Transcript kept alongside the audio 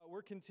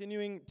we're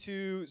continuing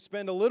to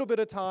spend a little bit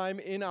of time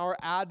in our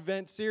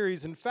Advent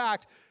series. In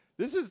fact,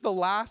 this is the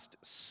last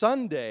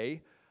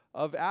Sunday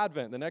of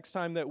Advent. The next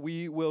time that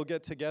we will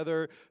get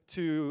together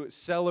to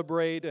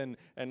celebrate and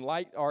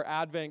light our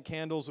Advent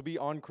candles will be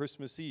on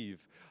Christmas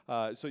Eve.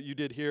 So you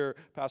did hear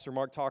Pastor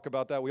Mark talk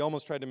about that. We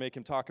almost tried to make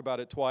him talk about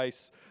it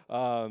twice.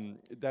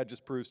 That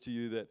just proves to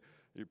you that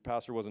your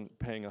pastor wasn't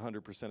paying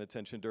 100%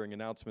 attention during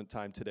announcement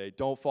time today.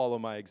 Don't follow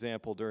my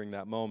example during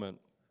that moment.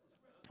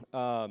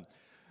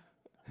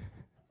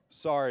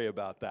 Sorry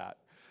about that.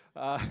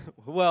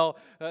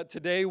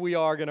 Today we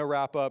are going to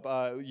wrap up.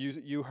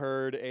 You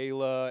heard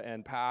Ayla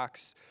and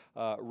Pax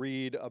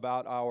read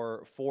about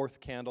our fourth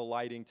candle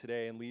lighting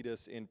today and lead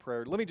us in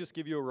prayer. Let me just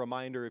give you a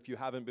reminder if you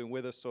haven't been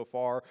with us so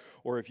far,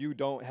 or if you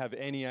don't have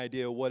any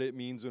idea what it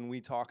means when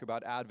we talk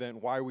about Advent,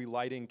 why are we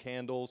lighting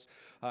candles?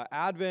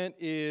 Advent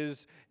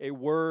is a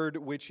word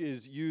which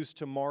is used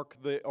to mark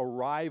the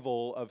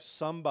arrival of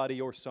somebody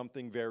or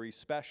something very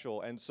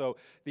special. And so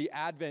the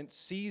Advent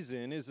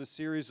season is a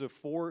series of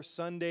 4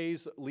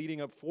 Sundays leading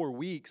up 4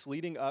 weeks,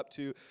 leading up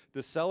to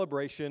the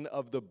celebration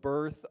of the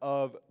birth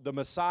of the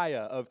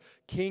Messiah, of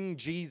King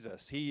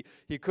Jesus. He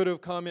could have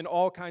come in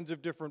all kinds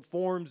of different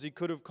forms. He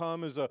could have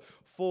come as a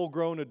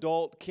full-grown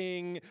adult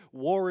king,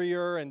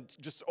 warrior, and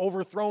just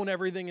overthrown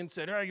everything and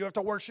said, "Oh, you have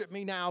to worship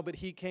me now." But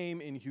he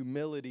came in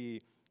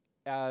humility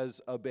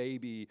as a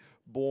baby,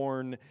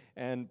 born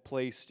and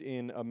placed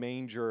in a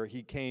manger.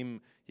 He came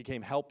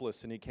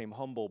helpless and he came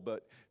humble,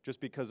 but just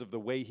because of the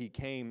way he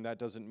came, that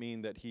doesn't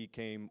mean that he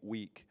came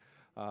weak.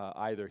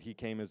 Either. He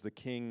came as the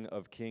King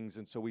of Kings,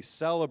 and so we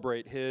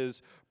celebrate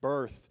his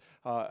birth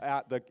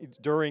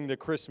during the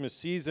Christmas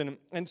season.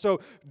 And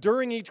so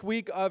during each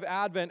week of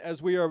Advent, as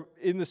we are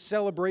in the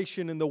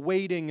celebration and the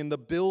waiting and the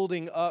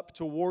building up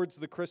towards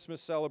the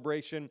Christmas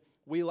celebration,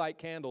 we light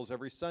candles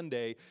every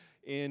Sunday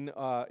in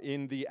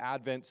the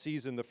Advent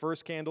season. The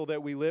first candle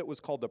that we lit was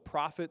called the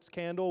Prophet's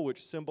Candle,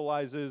 which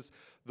symbolizes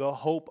the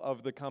hope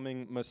of the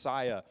coming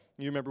Messiah.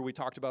 You remember we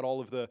talked about all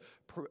of the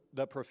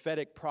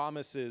prophetic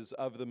promises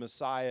of the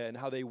Messiah and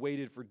how they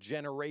waited for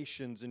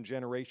generations and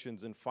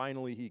generations, and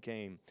finally he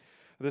came.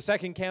 The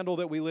second candle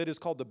that we lit is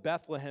called the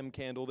Bethlehem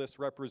Candle. This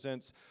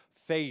represents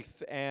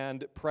faith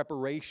and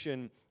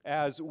preparation.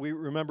 As we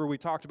remember, we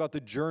talked about the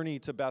journey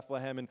to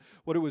Bethlehem and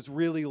what it was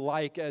really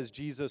like as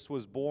Jesus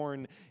was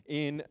born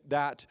in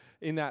that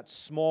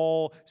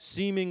small,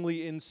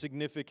 seemingly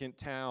insignificant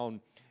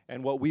town.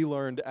 And what we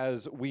learned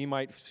as we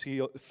might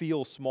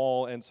feel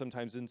small and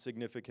sometimes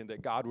insignificant,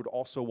 that God would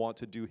also want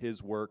to do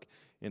his work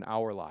in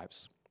our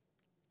lives.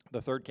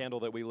 The third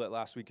candle that we lit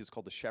last week is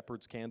called the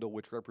Shepherd's Candle,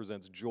 which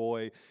represents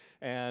joy.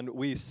 And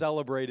we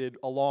celebrated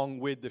along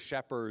with the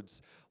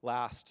shepherds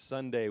last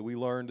Sunday. We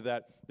learned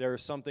that there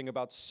is something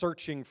about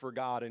searching for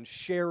God and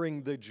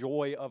sharing the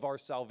joy of our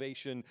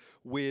salvation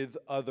with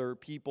other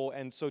people.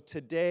 And so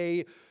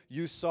today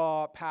you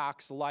saw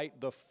Pax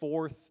light the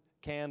fourth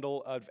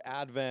candle of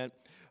Advent,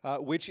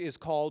 which is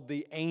called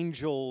the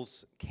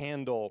Angel's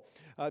Candle.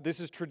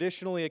 This is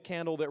traditionally a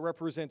candle that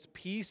represents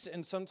peace,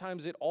 and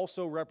sometimes it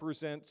also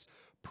represents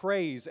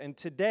praise. And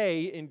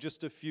today, in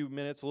just a few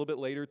minutes, a little bit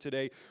later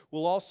today,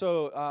 we'll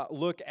also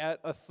look at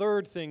a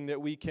third thing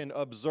that we can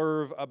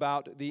observe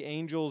about the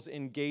angels'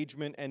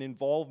 engagement and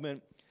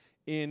involvement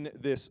in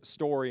this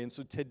story. And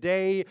so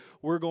today,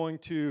 we're going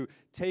to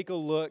take a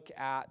look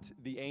at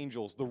the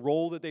angels, the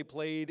role that they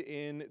played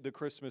in the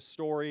Christmas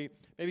story,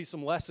 maybe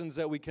some lessons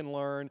that we can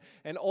learn,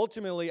 and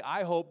ultimately,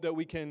 I hope that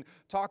we can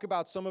talk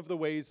about some of the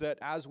ways that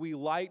as we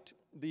light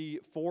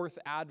the fourth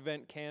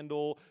Advent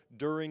candle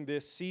during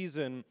this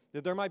season,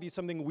 that there might be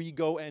something we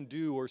go and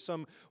do, or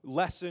some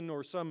lesson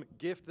or some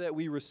gift that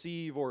we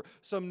receive, or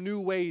some new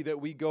way that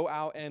we go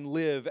out and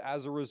live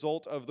as a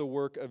result of the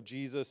work of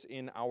Jesus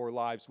in our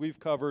lives. We've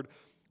covered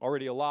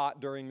already a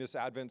lot during this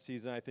Advent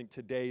season. I think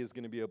today is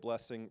going to be a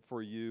blessing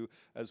for you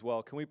as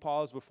well. Can we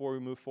pause before we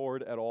move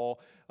forward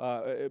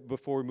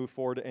before we move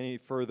forward any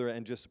further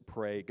and just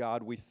pray?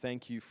 God, we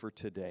thank you for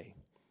today.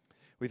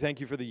 We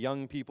thank you for the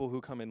young people who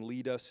come and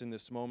lead us in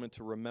this moment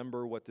to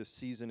remember what this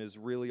season is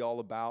really all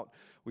about.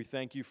 We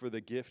thank you for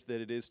the gift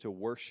that it is to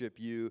worship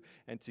you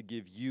and to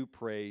give you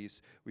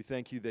praise. We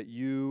thank you that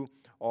you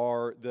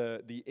are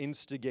the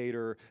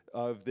instigator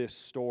of this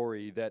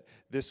story, that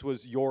this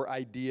was your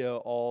idea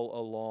all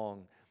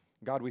along.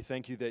 God, we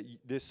thank you that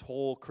this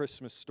whole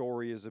Christmas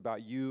story is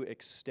about you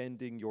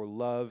extending your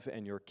love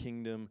and your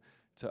kingdom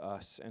to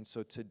us. And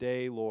so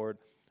today, Lord,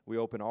 we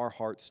open our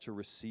hearts to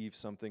receive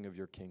something of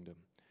your kingdom.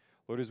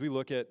 Lord, as we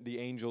look at the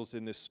angels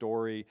in this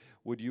story,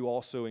 would you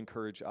also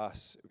encourage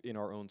us in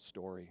our own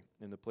story,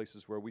 in the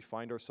places where we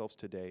find ourselves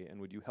today? And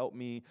would you help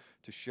me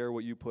to share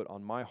what you put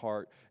on my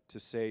heart to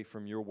say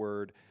from your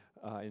word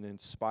and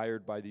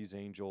inspired by these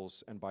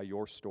angels and by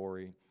your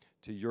story,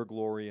 to your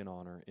glory and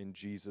honor, in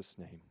Jesus'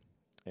 name.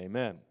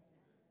 Amen.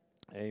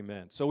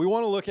 Amen. So we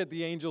want to look at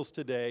the angels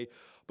today.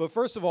 But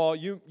first of all,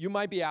 you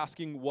might be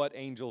asking what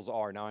angels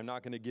are. Now, I'm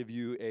not going to give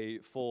you a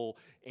full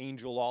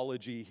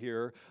angelology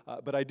here,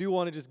 but I do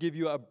want to just give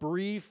you a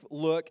brief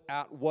look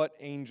at what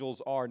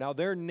angels are. Now,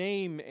 their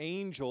name,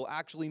 angel,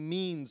 actually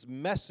means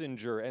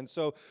messenger. And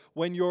so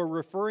when you're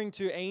referring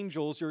to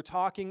angels, you're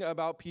talking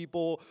about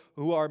people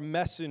who are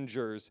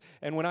messengers.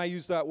 And when I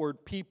use that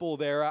word people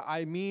there,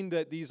 I mean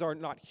that these are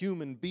not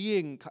human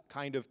being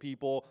kind of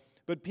people,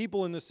 but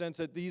people in the sense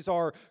that these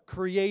are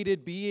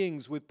created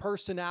beings with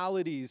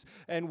personalities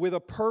and with a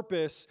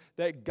purpose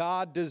that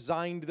God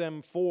designed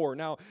them for.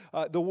 Now,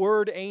 the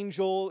word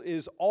angel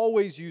is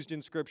always used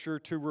in Scripture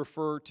to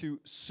refer to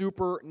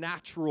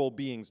supernatural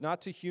beings,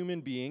 not to human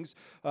beings.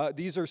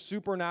 These are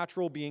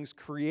supernatural beings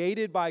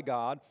created by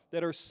God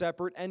that are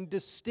separate and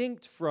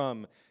distinct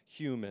from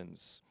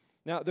humans.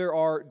 Now, there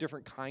are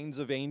different kinds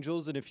of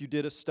angels, and if you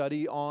did a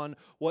study on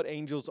what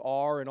angels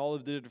are and all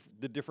of the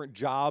different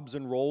jobs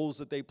and roles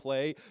that they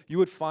play, you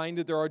would find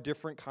that there are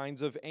different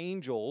kinds of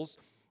angels,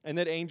 and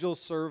that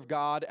angels serve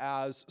God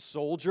as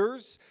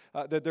soldiers,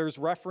 that there's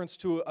reference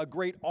to a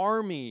great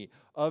army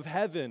of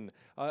heaven,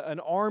 an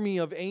army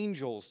of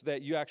angels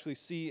that you actually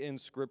see in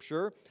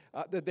Scripture,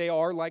 that they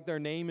are, like their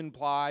name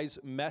implies,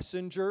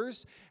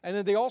 messengers, and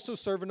then they also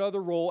serve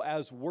another role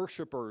as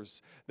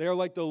worshipers. They are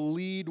like the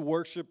lead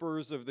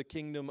worshipers of the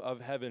kingdom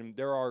of heaven.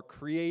 There are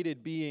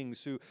created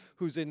beings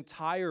whose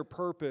entire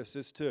purpose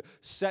is to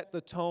set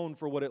the tone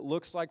for what it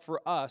looks like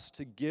for us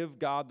to give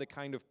God the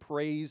kind of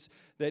praise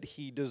that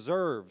He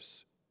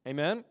deserves.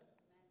 Amen?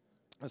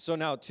 So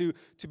now, to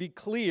be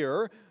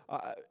clear,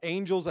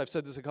 angels, I've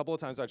said this a couple of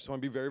times, I just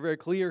want to be very, very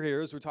clear here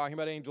as we're talking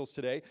about angels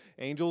today.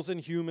 Angels and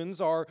humans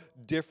are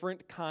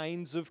different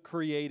kinds of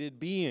created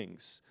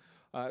beings.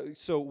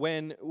 So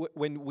when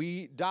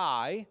we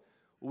die,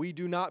 we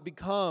do not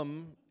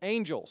become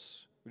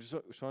angels. We just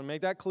want to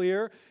make that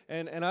clear,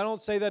 and I don't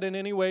say that in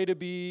any way to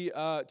be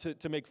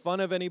to make fun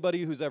of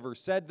anybody who's ever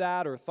said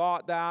that or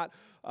thought that.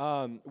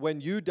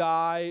 When you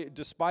die,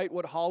 despite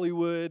what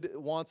Hollywood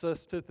wants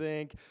us to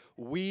think,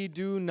 we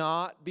do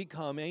not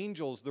become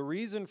angels. The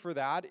reason for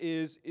that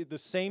is the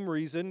same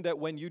reason that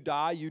when you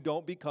die, you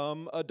don't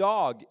become a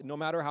dog, no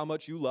matter how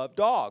much you love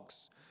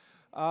dogs.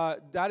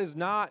 That is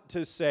not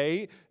to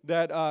say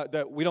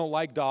that we don't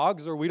like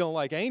dogs or we don't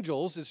like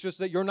angels. It's just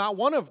that you're not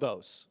one of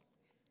those,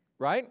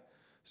 right?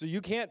 So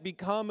you can't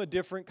become a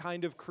different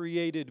kind of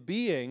created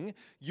being.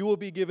 You will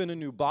be given a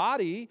new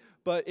body,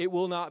 but it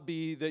will not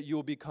be that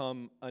you'll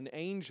become an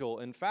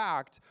angel. In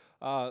fact,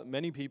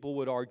 many people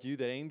would argue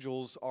that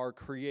angels are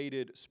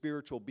created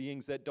spiritual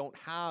beings that don't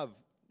have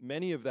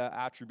many of the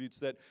attributes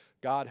that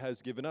God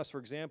has given us. For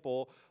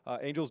example,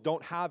 angels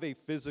don't have a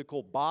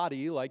physical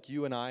body like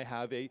you and I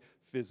have a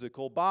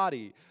physical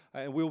body.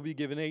 And we'll be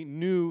given a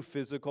new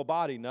physical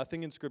body.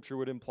 Nothing in Scripture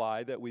would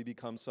imply that we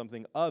become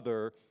something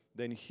other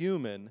than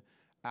human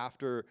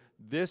after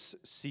this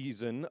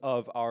season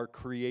of our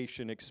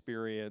creation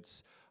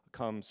experience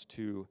comes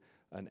to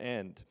an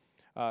end.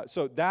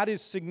 So that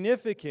is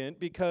significant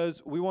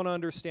because we want to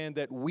understand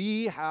that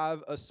we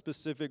have a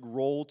specific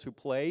role to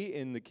play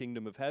in the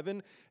kingdom of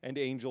heaven, and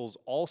angels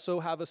also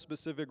have a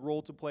specific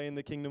role to play in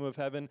the kingdom of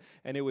heaven,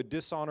 and it would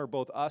dishonor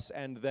both us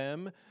and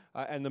them,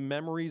 and the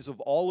memories of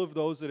all of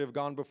those that have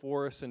gone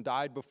before us and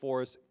died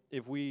before us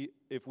if we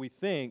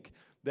think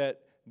that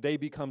they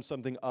become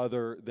something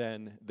other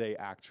than they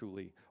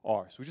actually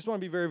are. So we just want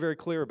to be very, very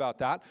clear about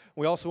that.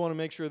 We also want to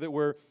make sure that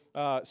we're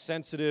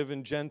sensitive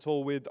and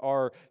gentle with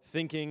our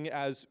thinking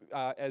as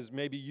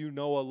maybe you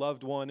know a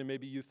loved one and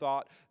maybe you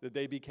thought that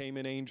they became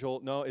an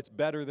angel. No, it's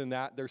better than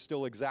that. They're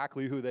still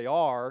exactly who they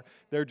are.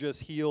 They're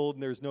just healed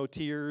and there's no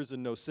tears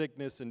and no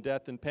sickness and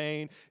death and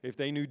pain. If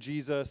they knew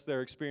Jesus,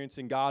 they're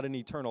experiencing God in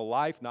eternal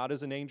life, not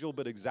as an angel,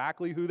 but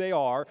exactly who they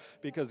are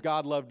because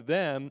God loved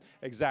them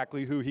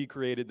exactly who He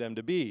created them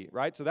to be,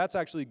 right? So that's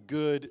actually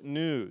good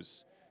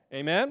news.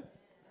 Amen?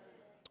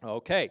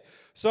 Okay,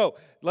 so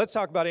let's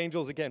talk about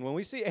angels again. When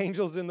we see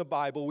angels in the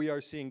Bible, we are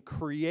seeing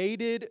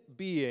created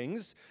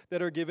beings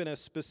that are given a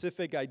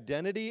specific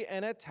identity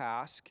and a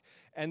task,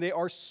 and they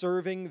are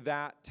serving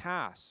that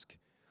task.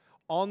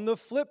 On the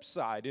flip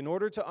side, in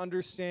order to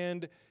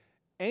understand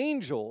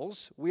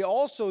angels, we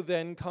also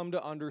then come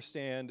to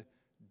understand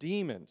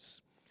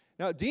demons.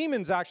 Now,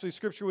 demons, actually,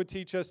 Scripture would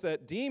teach us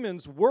that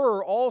demons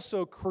were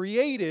also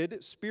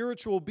created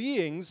spiritual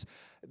beings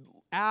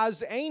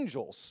as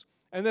angels.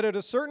 And that at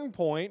a certain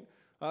point,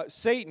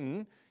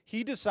 Satan,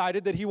 he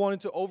decided that he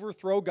wanted to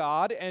overthrow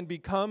God and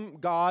become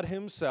God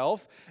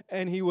himself.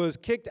 And he was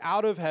kicked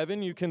out of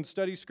heaven. You can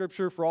study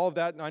Scripture for all of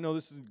that. And I know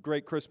this is a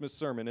great Christmas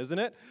sermon, isn't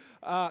it?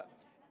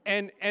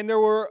 And there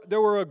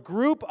were a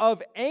group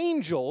of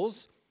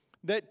angels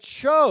that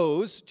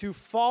chose to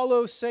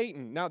follow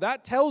Satan. Now,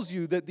 that tells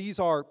you that these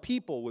are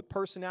people with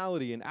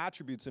personality and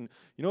attributes. And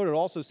you know what it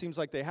also seems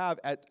like they have?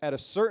 At a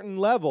certain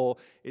level,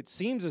 it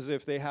seems as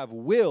if they have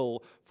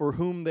will for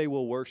whom they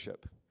will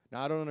worship.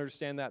 Now, I don't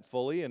understand that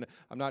fully, and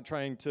I'm not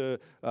trying to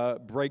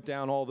break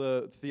down all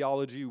the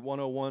theology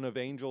 101 of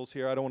angels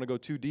here. I don't want to go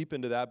too deep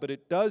into that, but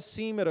it does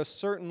seem at a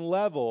certain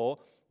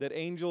level that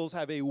angels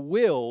have a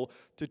will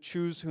to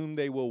choose whom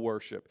they will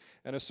worship.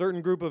 And a certain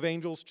group of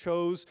angels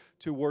chose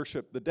to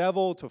worship the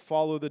devil, to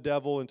follow the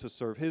devil, and to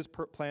serve his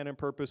plan and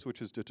purpose,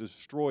 which is to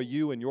destroy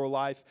you and your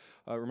life.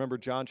 Remember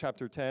John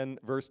chapter 10,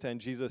 verse 10,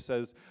 Jesus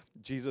says,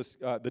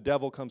 the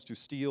devil comes to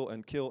steal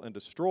and kill and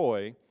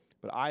destroy,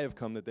 but I have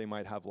come that they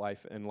might have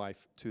life and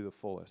life to the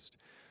fullest.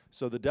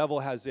 So the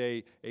devil has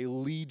a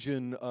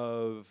legion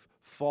of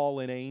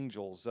fallen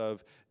angels,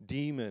 of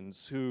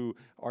demons who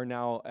are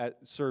now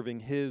serving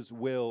his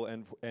will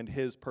and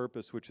his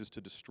purpose, which is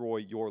to destroy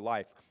your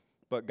life.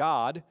 But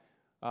God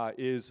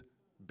is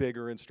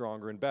bigger and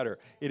stronger and better.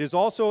 It is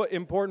also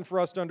important for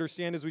us to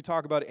understand as we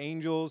talk about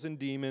angels and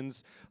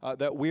demons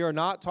that we are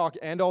not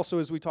talking, and also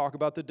as we talk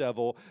about the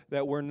devil,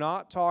 that we're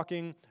not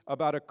talking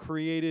about a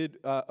created,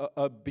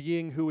 a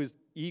being who is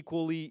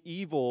equally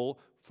evil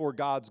for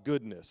God's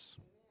goodness.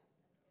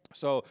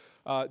 So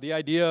the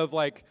idea of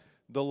like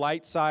the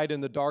light side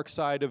and the dark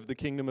side of the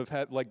kingdom of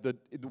heaven, like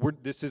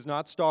this is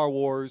not Star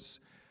Wars.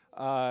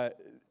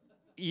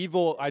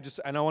 Evil,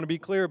 and I want to be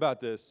clear about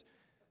this.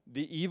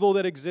 The evil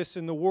that exists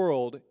in the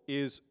world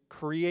is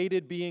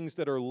created beings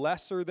that are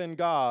lesser than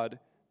God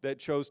that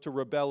chose to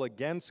rebel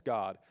against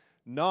God,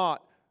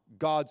 not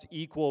God's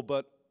equal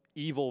but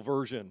evil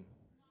version.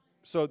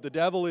 So the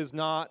devil is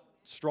not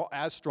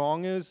as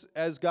strong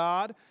as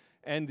God,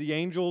 and the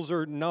angels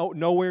are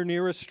nowhere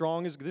near as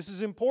strong as. This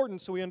is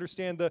important so we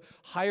understand the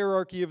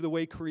hierarchy of the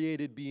way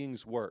created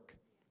beings work,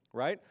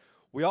 right?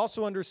 We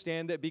also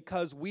understand that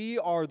because we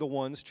are the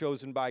ones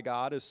chosen by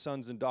God as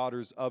sons and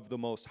daughters of the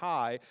Most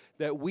High,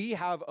 that we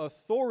have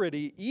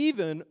authority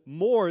even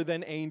more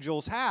than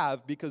angels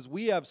have, because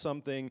we have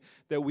something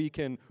that we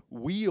can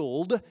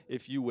wield,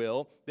 if you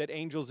will, that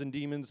angels and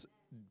demons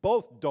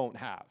both don't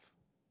have,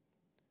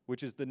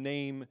 which is the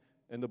name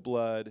and the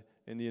blood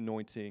and the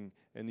anointing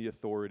and the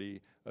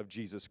authority of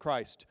Jesus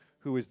Christ,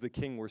 who is the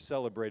King we're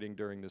celebrating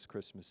during this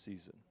Christmas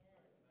season.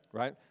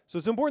 Right? So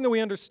it's important that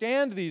we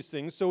understand these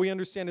things, so we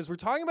understand as we're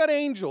talking about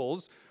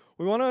angels,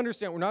 we want to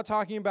understand we're not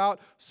talking about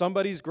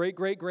somebody's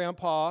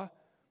great-great-grandpa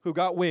who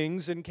got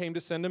wings and came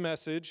to send a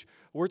message.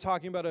 We're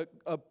talking about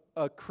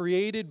a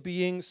created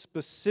being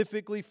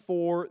specifically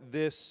for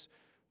this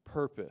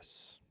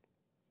purpose,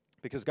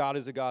 because God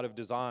is a God of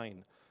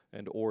design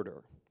and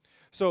order.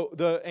 So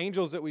the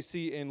angels that we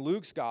see in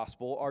Luke's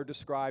gospel are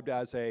described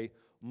as a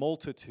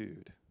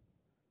multitude.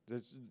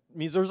 This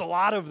means there's a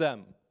lot of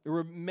them. There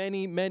were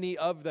many, many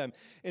of them.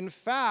 In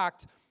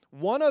fact,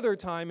 one other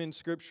time in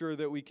Scripture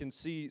that we can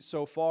see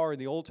so far in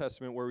the Old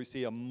Testament where we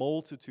see a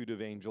multitude of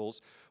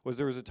angels was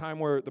there was a time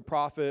where the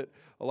prophet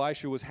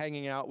Elisha was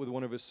hanging out with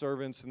one of his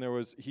servants, and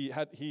he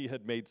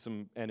had made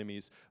some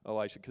enemies,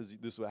 Elisha, because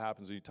this is what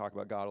happens when you talk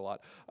about God a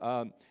lot.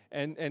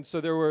 And so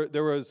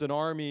there was an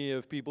army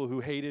of people who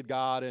hated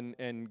God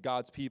and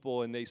God's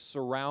people, and they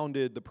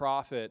surrounded the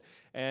prophet.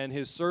 And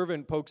his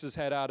servant pokes his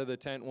head out of the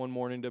tent one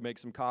morning to make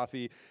some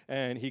coffee,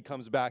 and he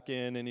comes back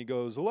in and he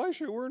goes,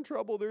 "Elisha, we're in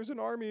trouble. There's an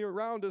army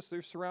around us.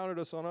 They've surrounded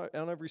us on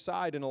every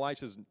side." And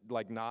Elisha's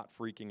like not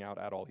freaking out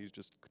at all. He's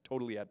just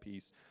totally at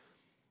peace.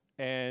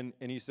 And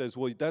he says,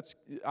 "Well,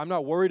 I'm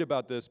not worried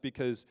about this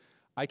because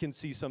I can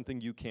see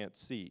something you can't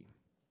see."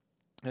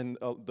 And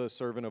the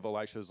servant of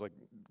Elisha is like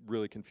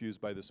really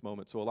confused by this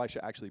moment. So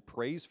Elisha actually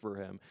prays for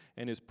him,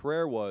 and his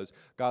prayer was,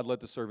 "God, let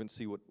the servant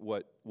see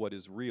what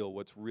is real,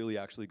 what's really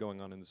actually going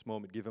on in this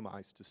moment. Give him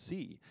eyes to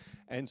see."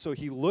 And so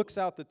he looks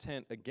out the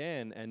tent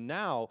again, and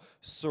now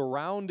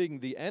surrounding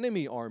the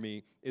enemy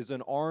army is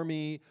an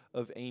army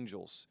of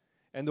angels.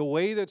 And the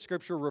way that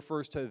Scripture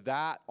refers to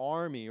that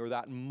army or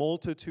that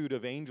multitude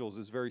of angels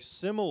is very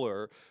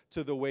similar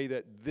to the way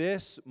that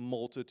this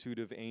multitude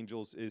of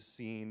angels is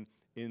seen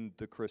in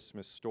the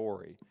Christmas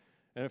story.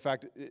 And in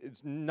fact,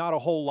 it's not a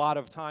whole lot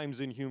of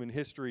times in human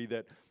history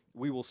that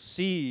we will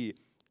see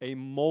a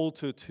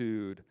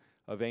multitude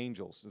of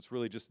angels. It's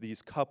really just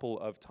these couple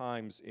of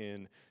times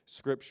in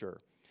Scripture.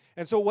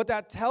 And so what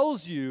that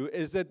tells you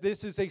is that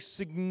this is a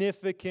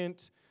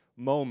significant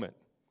moment.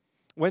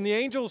 When the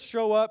angels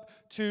show up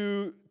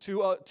to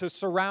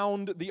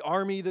surround the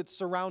army that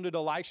surrounded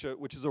Elisha,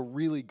 which is a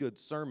really good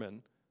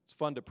sermon. It's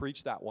fun to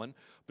preach that one,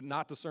 but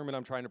not the sermon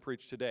I'm trying to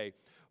preach today.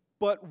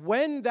 But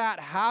when that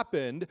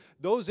happened,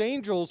 those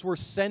angels were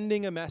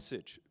sending a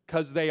message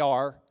because they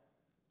are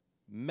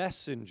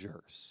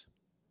messengers.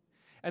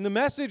 And the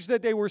message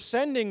that they were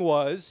sending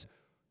was,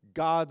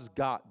 God's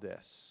got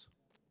this.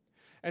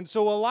 And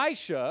so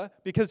Elisha,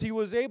 because he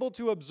was able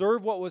to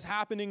observe what was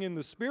happening in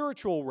the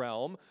spiritual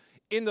realm,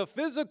 in the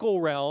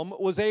physical realm,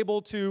 was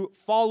able to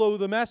follow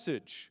the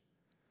message.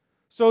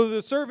 So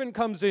the servant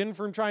comes in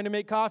from trying to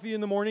make coffee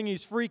in the morning.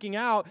 He's freaking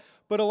out.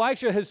 But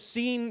Elisha has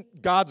seen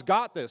God's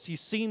got this.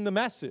 He's seen the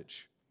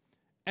message.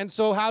 And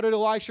so how did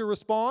Elisha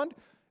respond?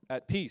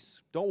 At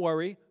peace. Don't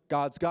worry.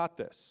 God's got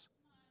this.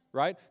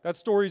 right? That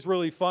story's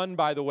really fun,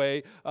 by the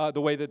way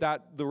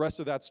that the rest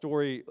of that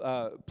story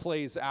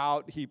plays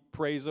out. He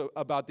prays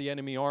about the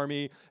enemy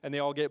army, and they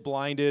all get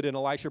blinded, and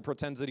Elisha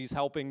pretends that he's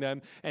helping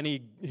them, and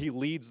he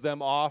leads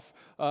them off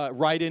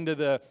right into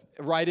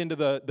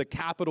the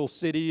capital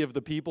city of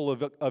the people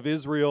of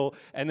Israel,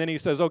 and then he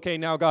says, okay,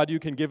 now God, you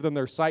can give them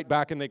their sight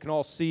back, and they can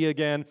all see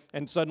again,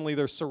 and suddenly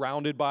they're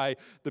surrounded by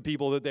the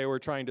people that they were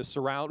trying to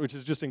surround, which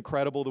is just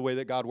incredible the way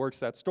that God works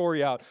that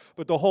story out.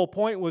 But the whole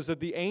point was that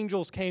the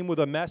angels came with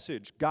a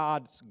message.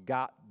 God's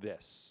got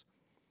this.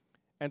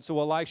 And so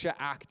Elisha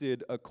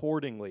acted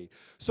accordingly.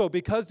 So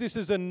because this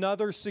is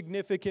another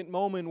significant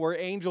moment where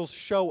angels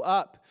show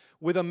up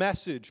with a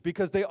message,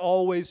 because they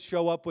always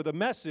show up with a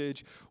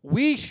message,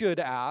 we should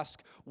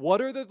ask,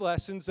 what are the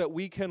lessons that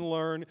we can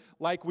learn,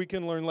 like we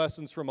can learn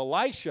lessons from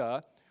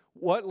Elisha?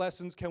 What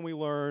lessons can we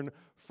learn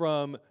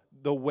from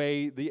the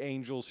way the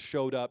angels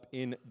showed up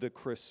in the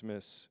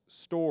Christmas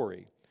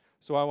story?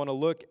 So I want to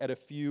look at a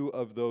few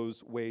of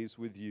those ways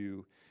with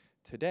you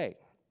today.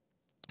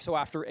 So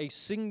after a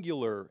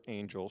singular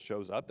angel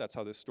shows up, that's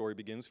how this story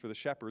begins for the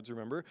shepherds,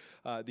 remember?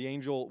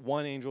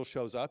 One angel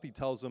shows up, he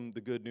tells them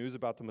the good news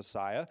about the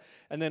Messiah,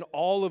 and then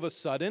all of a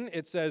sudden,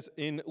 it says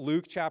in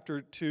Luke chapter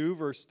 2,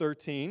 verse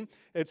 13,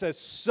 it says,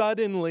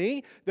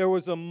 suddenly there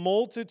was a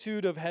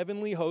multitude of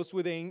heavenly hosts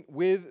with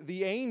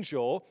the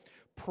angel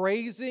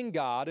praising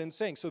God and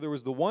saying. So there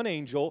was the one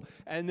angel,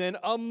 and then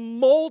a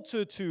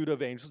multitude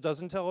of angels.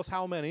 Doesn't tell us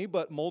how many,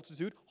 but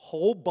multitude,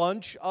 whole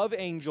bunch of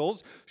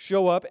angels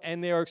show up,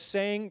 and they are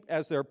saying,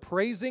 as they're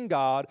praising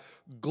God,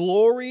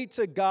 glory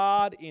to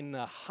God in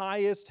the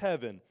highest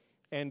heaven,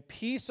 and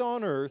peace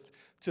on earth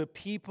to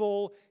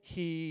people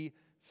he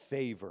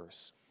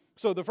favors.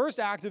 So the first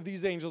act of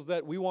these angels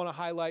that we want to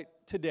highlight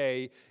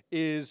today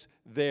is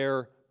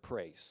their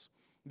praise.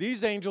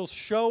 These angels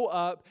show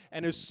up,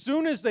 and as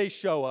soon as they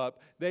show up,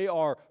 they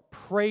are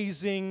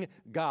praising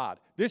God.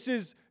 This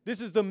is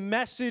the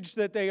message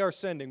that they are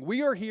sending.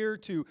 We are here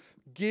to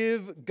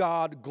give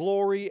God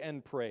glory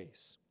and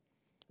praise.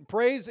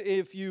 Praise,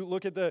 if you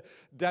look at the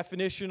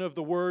definition of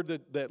the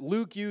word that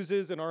Luke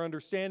uses and our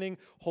understanding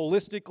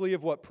holistically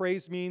of what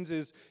praise means,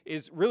 is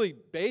really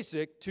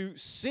basic: to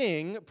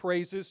sing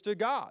praises to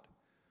God.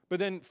 But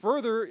then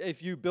further,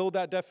 if you build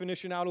that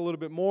definition out a little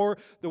bit more,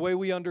 the way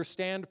we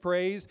understand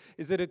praise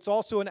is that it's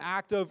also an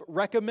act of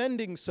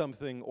recommending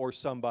something or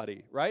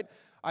somebody, right?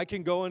 I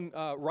can go and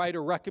write a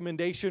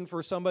recommendation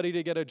for somebody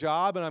to get a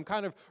job, and I'm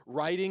kind of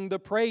writing the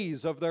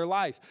praise of their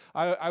life.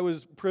 I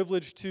was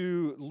privileged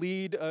to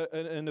lead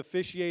and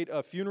officiate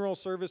a funeral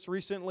service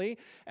recently,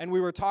 and we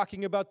were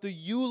talking about the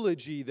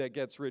eulogy that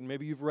gets written.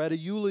 Maybe you've read a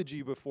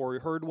eulogy before,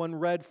 heard one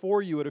read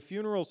for you at a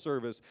funeral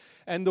service.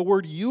 And the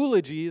word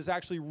eulogy is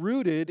actually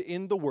rooted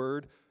in the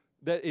word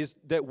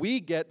that we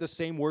get the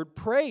same word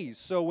praise.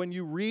 So when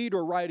you read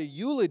or write a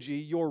eulogy,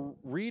 you're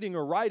reading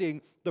or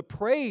writing the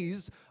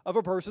praise of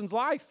a person's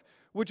life,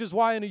 which is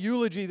why in a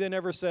eulogy they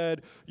never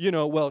said,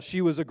 well, she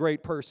was a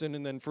great person,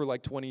 and then for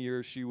like 20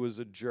 years she was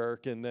a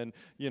jerk, and then,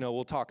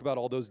 we'll talk about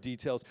all those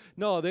details.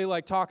 No, they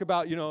talk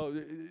about,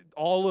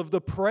 all of the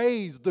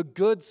praise, the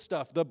good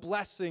stuff, the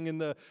blessing, and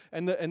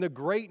the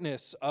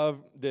greatness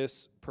of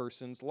this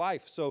person's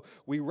life. So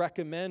we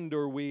recommend,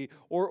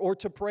 or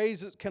to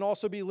praise can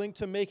also be linked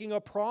to making a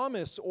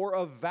promise or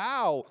a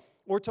vow,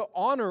 or to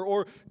honor,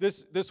 or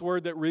this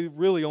word that we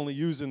really only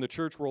use in the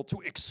church world, to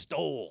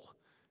extol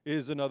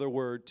is another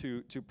word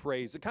to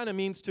praise. It kind of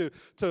means to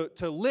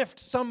lift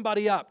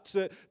somebody up,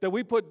 that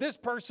we put this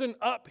person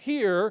up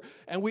here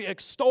and we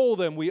extol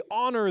them, we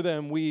honor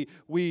them, we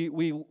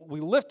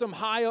lift them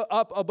high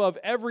up above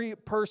every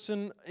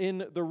person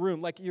in the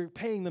room. Like you're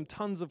paying them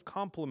tons of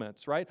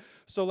compliments, right?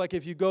 So like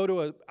if you go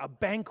to a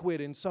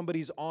banquet in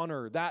somebody's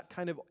honor, that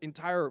kind of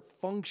entire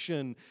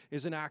function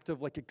is an act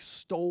of like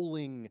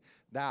extolling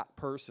that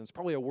person. It's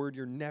probably a word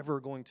you're never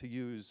going to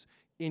use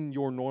in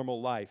your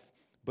normal life,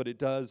 but it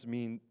does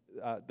mean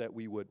that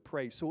we would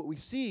praise. So what we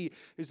see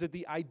is that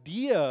the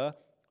idea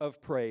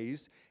of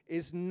praise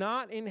is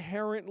not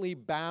inherently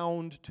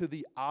bound to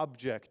the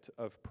object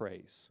of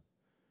praise.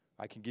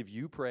 I can give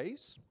you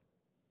praise.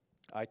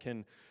 I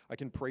can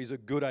praise a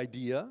good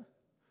idea.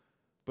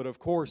 But of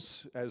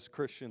course, as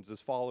Christians,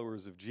 as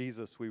followers of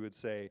Jesus, we would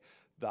say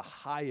the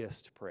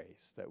highest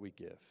praise that we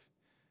give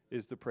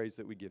is the praise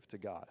that we give to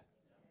God,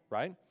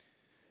 right?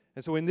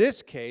 And so in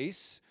this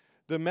case,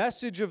 the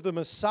message of the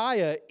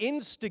Messiah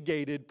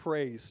instigated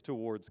praise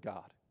towards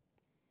God.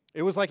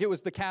 It was like it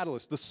was the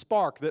catalyst, the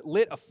spark that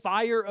lit a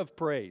fire of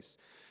praise.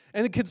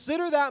 And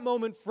consider that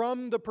moment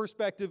from the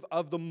perspective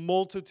of the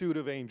multitude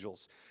of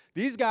angels.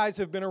 These guys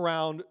have been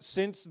around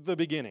since the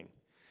beginning,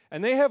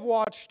 and they have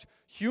watched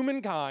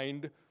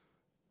humankind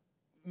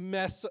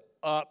mess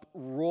up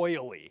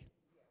royally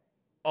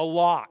a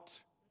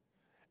lot.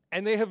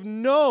 And they have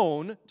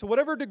known, to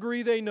whatever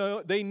degree they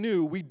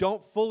knew, we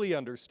don't fully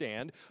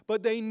understand,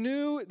 but they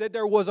knew that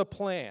there was a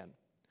plan.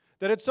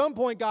 That at some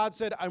point God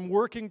said, I'm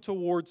working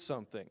towards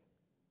something.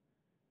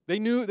 They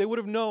would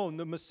have known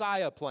the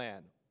Messiah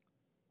plan.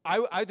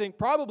 I think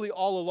probably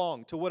all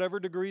along, to whatever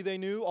degree they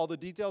knew, all the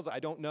details, I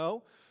don't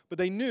know, but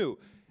they knew.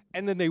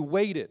 And then they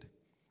waited.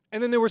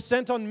 And then they were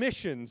sent on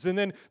missions. And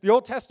then the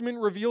Old Testament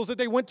reveals that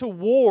they went to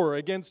war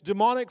against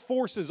demonic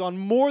forces on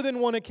more than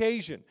one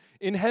occasion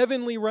in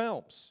heavenly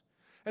realms.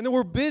 And they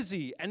were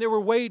busy, and they were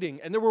waiting,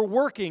 and they were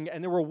working,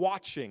 and they were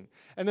watching.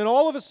 And then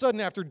all of a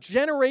sudden, after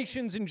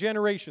generations and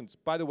generations,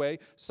 by the way,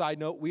 side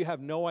note, we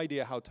have no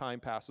idea how time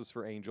passes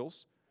for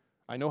angels.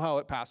 I know how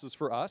it passes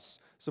for us.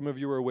 Some of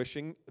you are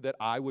wishing that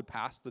I would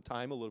pass the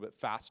time a little bit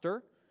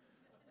faster.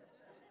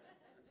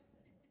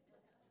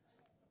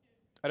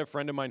 I had a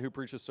friend of mine who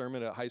preached a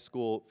sermon at high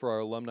school for our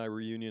alumni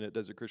reunion at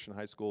Desert Christian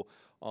High School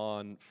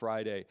on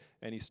Friday,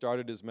 and he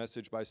started his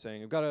message by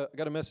saying, I've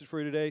got a message for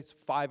you today. It's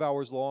 5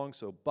 hours long,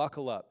 so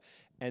buckle up.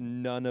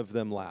 And none of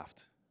them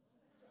laughed.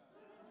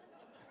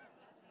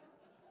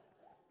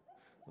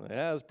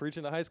 Yeah, I was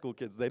preaching to high school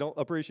kids. They don't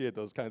appreciate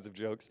those kinds of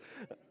jokes.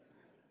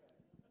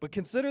 But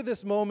consider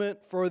this moment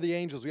for the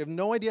angels. We have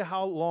no idea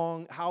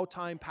how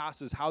time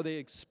passes, how they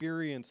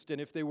experienced, and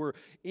if they were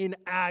in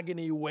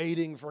agony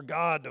waiting for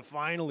God to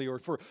finally, or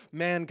for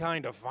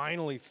mankind to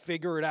finally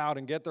figure it out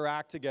and get their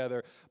act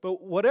together.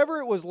 But whatever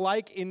it was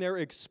like in their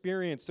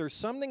experience, there's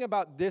something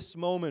about this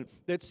moment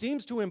that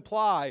seems to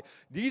imply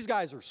these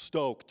guys are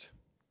stoked,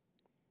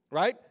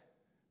 right?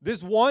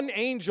 This one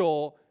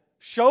angel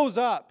shows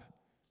up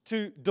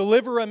to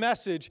deliver a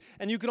message,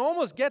 and you can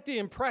almost get the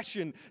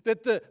impression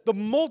that the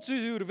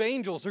multitude of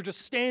angels are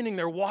just standing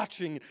there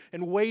watching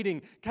and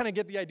waiting. Kind of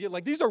get the idea,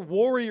 like these are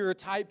warrior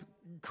type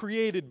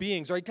created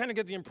beings, right? Kind of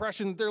get the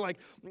impression that they're like,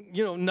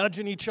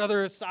 nudging each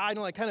other aside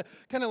and like kind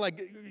of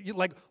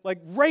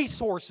like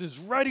racehorses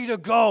ready to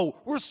go.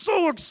 We're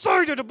so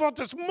excited about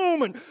this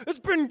moment. It's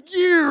been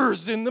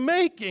years in the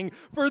making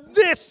for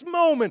this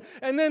moment.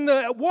 And then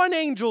the one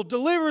angel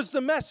delivers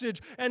the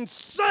message, and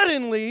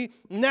suddenly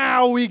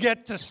now we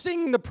get to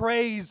sing the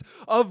praise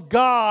of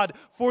God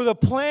for the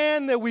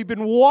plan that we've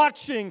been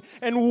watching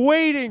and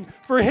waiting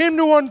for Him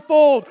to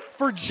unfold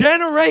for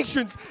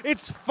generations.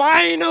 It's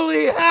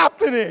finally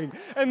happening.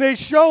 And they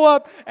show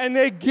up and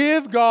they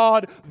give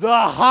God the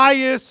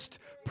highest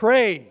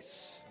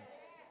praise.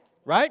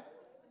 Right?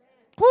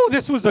 Whew,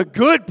 this was a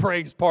good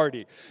praise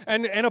party.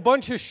 And a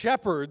bunch of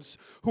shepherds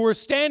who were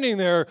standing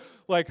there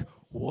like,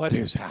 what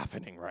is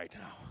happening right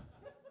now?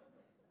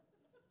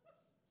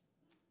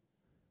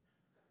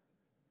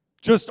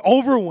 Just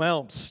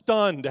overwhelmed,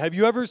 stunned. Have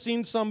you ever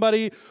seen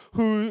somebody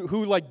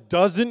who like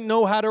doesn't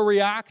know how to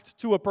react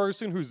to a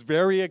person who's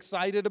very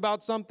excited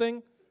about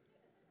something?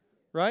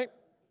 Right?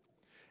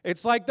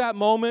 It's like that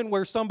moment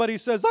where somebody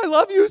says, I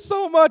love you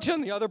so much,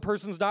 and the other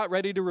person's not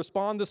ready to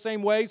respond the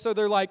same way, so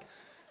they're like,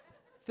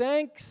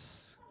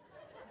 thanks.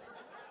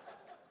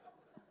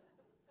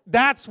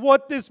 That's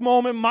what this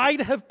moment might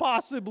have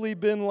possibly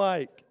been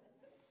like.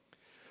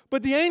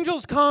 But the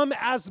angels come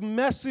as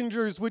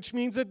messengers, which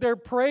means that their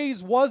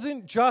praise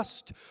wasn't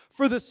just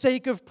for the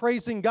sake of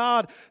praising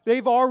God.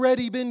 They've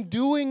already been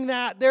doing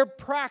that. They're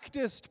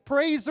practiced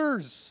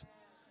praisers.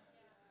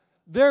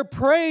 Their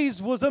praise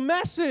was a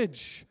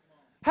message.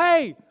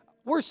 Hey,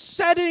 we're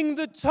setting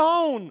the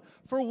tone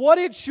for what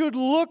it should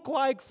look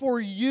like for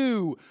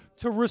you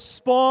to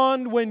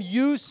respond when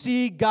you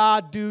see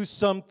God do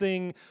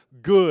something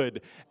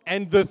good.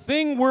 And the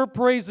thing we're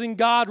praising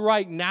God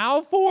right now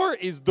for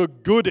is the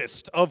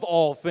goodest of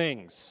all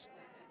things.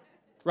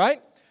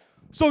 Right?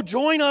 So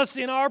join us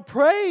in our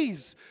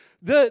praise.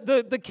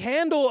 The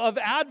candle of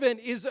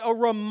Advent is a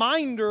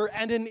reminder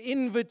and an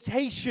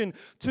invitation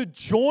to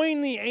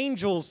join the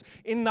angels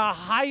in the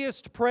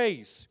highest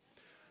praise.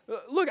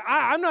 Look,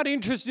 I'm not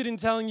interested in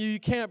telling you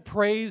can't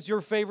praise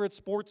your favorite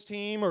sports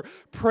team or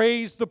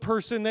praise the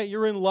person that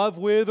you're in love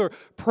with or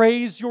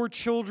praise your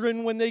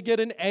children when they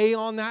get an A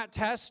on that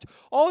test.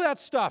 All that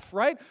stuff,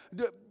 right?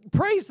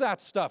 Praise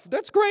that stuff.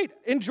 That's great.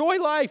 Enjoy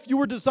life. You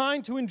were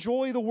designed to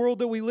enjoy the world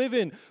that we live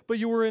in, but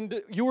you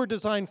were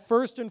designed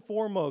first and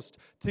foremost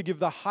to give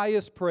the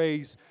highest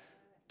praise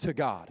to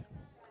God.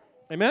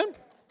 Amen?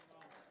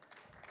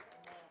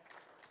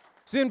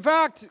 See, in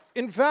fact,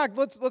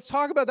 let's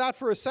talk about that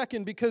for a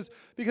second because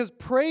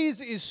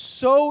praise is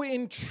so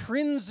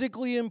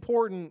intrinsically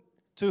important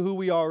to who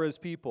we are as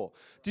people.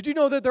 Did you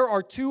know that there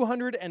are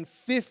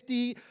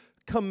 250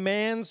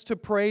 commands to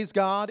praise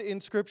God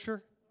in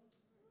Scripture?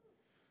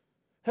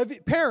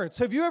 Parents,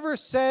 have you ever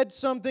said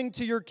something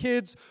to your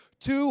kids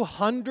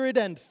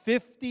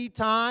 250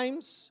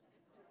 times?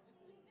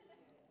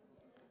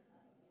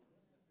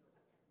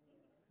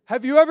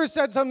 Have you ever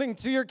said something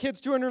to your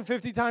kids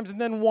 250 times and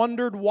then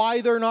wondered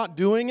why they're not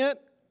doing it?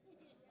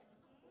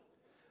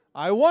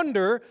 I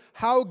wonder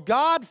how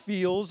God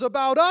feels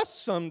about us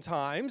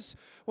sometimes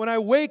when I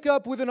wake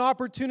up with an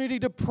opportunity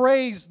to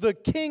praise the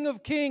King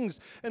of Kings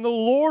and the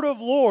Lord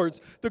of Lords,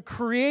 the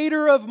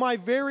creator of my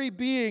very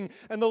being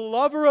and the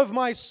lover of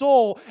my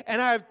soul,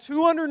 and I have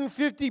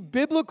 250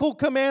 biblical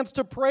commands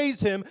to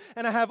praise Him,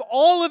 and I have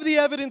all of the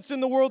evidence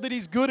in the world that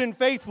He's good and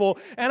faithful,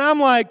 and I'm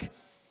like,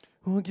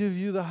 we'll give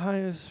you the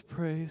highest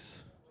praise.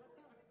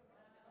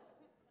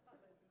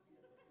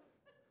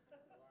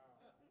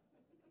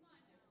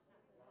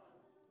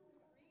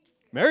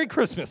 Merry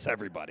Christmas,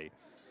 everybody.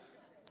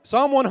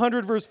 Psalm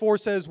 100 verse 4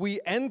 says,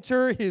 we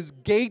enter his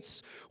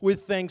gates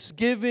with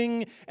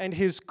thanksgiving and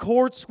his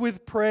courts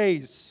with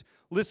praise.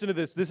 Listen to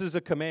this. This is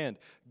a command.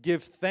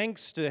 Give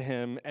thanks to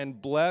him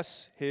and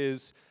bless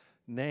his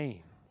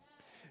name.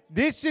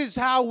 This is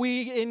how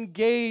we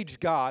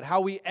engage God.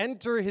 How we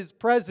enter his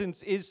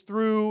presence is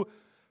through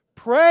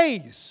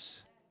praise.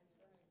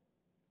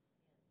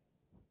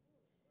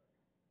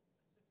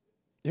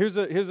 Here's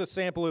a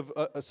sample of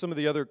some of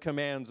the other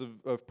commands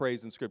of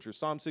praise in Scripture.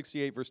 Psalm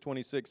 68, verse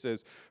 26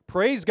 says,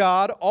 praise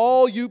God,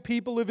 all you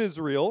people of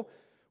Israel,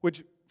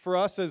 which for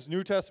us as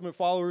New Testament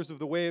followers of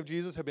the way of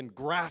Jesus have been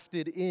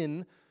grafted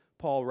in,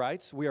 Paul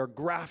writes. We are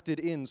grafted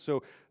in.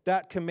 So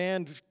that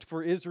command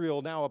for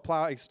Israel now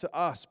applies to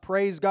us.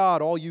 Praise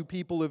God, all you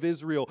people of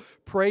Israel.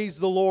 Praise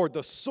the Lord,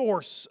 the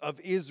source of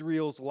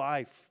Israel's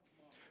life.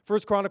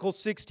 1 Chronicles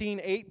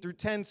 16, 8 through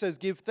 10 says,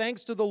 give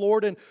thanks to the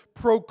Lord and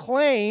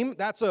proclaim.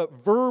 That's a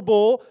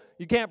verbal.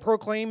 You can't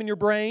proclaim in your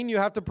brain. You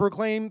have to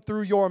proclaim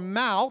through your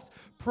mouth.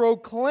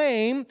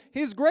 Proclaim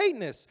his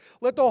greatness.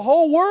 Let the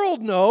whole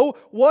world know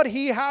what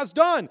he has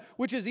done,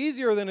 which is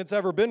easier than it's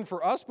ever been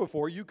for us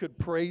before. You could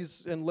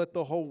praise and let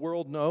the whole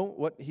world know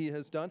what he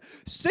has done.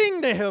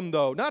 Sing to him,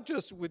 though, not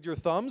just with your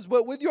thumbs,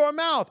 but with your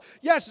mouth.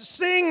 Yes,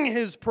 sing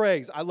his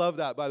praise. I love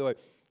that, by the way.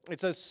 It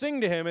says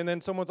sing to him, and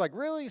then someone's like,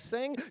 really,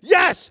 sing?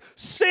 Yes,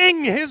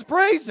 sing his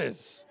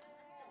praises.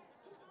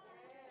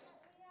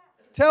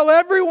 Tell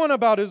everyone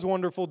about his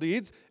wonderful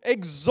deeds.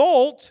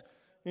 Exult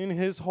in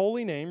his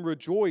holy name.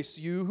 Rejoice,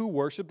 you who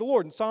worship the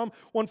Lord. And Psalm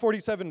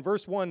 147,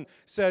 verse 1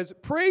 says,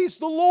 praise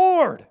the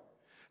Lord.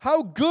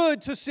 How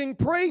good to sing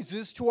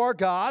praises to our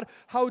God.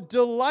 How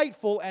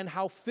delightful and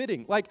how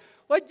fitting.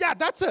 Yeah,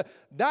 that's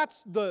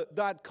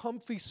that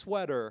comfy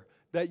sweater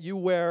that you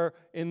wear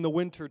in the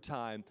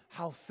wintertime.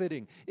 How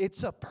fitting.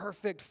 It's a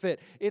perfect fit.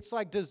 It's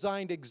like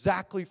designed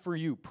exactly for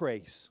you,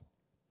 praise.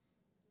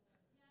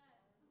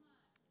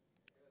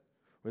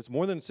 It's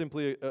more than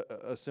simply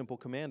a simple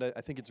command. I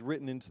think it's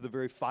written into the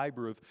very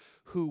fiber of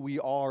who we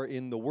are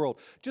in the world.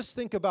 Just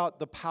think about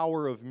the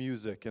power of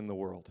music in the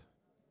world.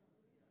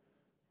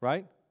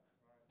 Right?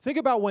 Think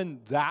about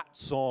when that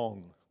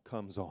song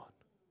comes on.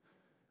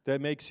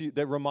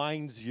 That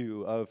reminds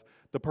you of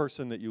the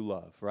person that you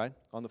love, right?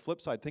 On the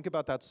flip side, think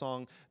about that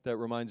song that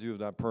reminds you of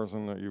that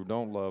person that you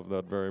don't love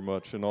that very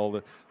much and all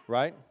that,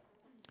 right?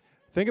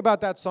 Think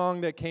about that song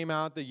that came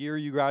out the year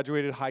you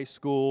graduated high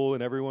school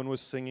and everyone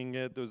was singing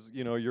it. There was,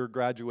 your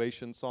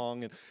graduation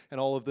song and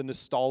all of the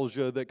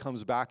nostalgia that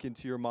comes back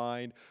into your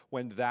mind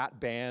when that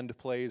band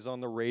plays on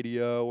the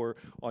radio or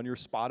on your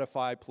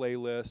Spotify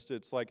playlist.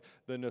 It's like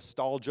the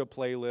nostalgia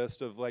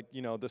playlist of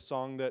the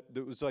song that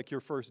was like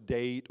your first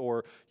date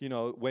or,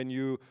 when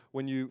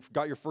you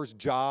got your first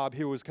job.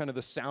 Here was kind of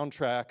the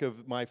soundtrack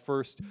of my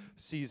first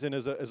season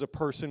as a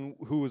person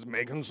who was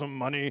making some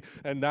money,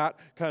 and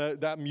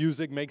that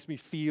music makes me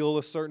feel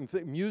a certain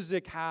thing.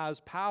 Music has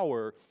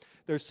power.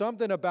 There's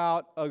something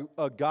about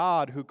a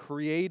God who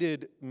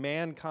created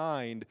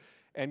mankind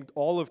and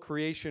all of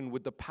creation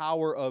with the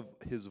power of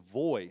his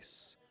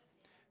voice.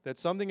 That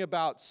something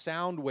about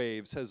sound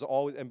waves has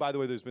always, and by the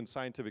way, there's been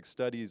scientific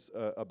studies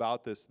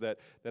about this, that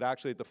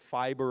actually at the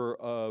fiber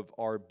of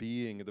our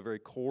being, at the very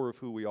core of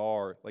who we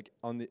are, like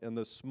on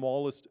the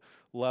smallest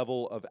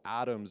level of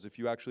atoms, if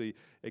you actually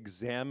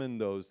examine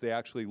those, they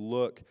actually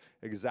look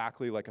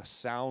exactly like a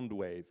sound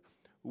wave.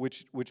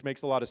 Which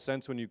makes a lot of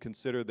sense when you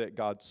consider that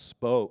God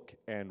spoke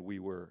and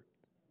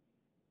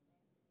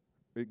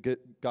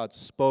God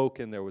spoke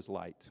and there was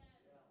light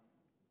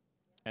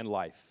and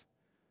life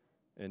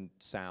and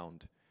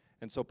sound.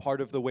 And so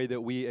part of the way that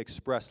we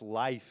express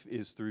life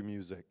is through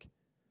music.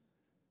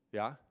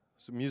 Yeah?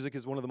 So music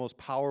is one of the most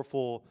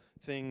powerful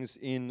things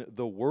in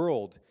the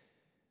world.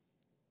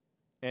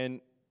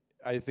 And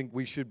I think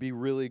we should be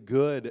really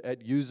good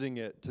at using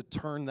it to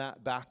turn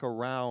that back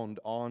around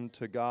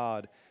onto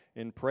God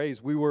in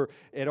praise. We were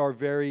at our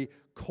very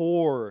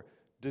core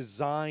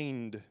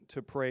designed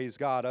to praise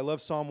God. I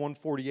love Psalm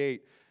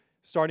 148,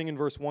 starting in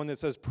verse 1 that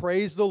says,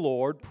 praise the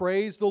Lord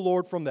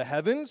from the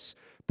heavens,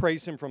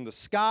 praise him from the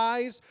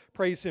skies,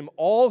 praise him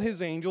all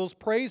his angels,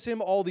 praise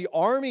him all the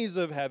armies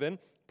of heaven,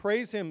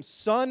 praise him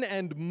sun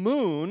and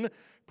moon,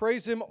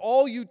 praise him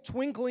all you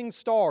twinkling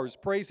stars,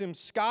 praise him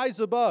skies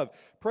above,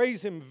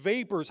 praise him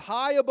vapors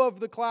high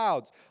above the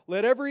clouds.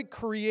 Let every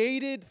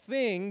created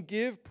thing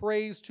give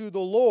praise to the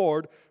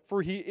Lord,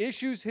 for he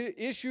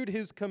issued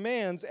his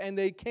commands and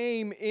they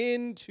came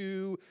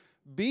into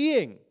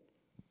being.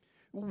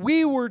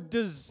 We were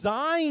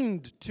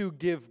designed to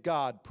give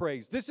God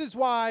praise. This is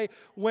why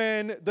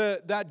when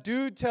that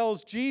dude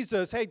tells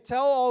Jesus, hey,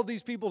 tell all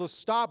these people to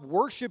stop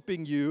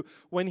worshiping you,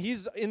 when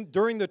he's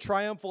during the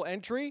triumphal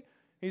entry,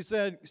 he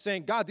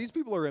saying, God, these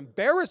people are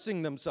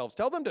embarrassing themselves.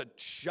 Tell them to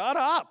shut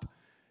up.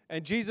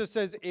 And Jesus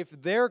says, if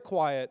they're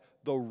quiet,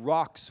 the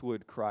rocks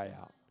would cry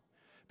out.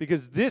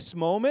 Because this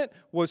moment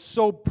was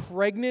so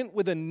pregnant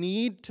with a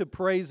need to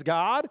praise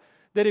God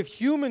that if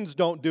humans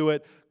don't do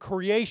it,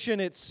 creation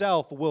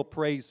itself will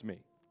praise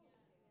me.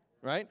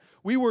 right?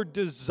 We were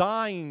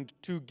designed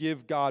to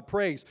give God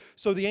praise.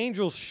 So the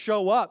angels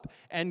show up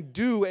and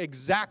do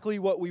exactly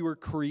what we were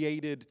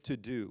created to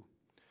do.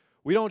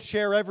 We don't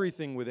share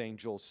everything with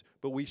angels,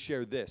 but we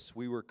share this.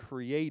 We were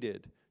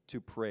created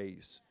to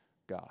praise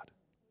God.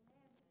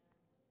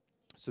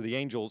 So the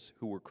angels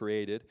who were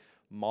created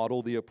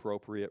model the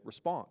appropriate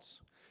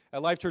response.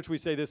 At Life Church, we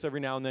say this every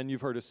now and then.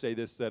 You've heard us say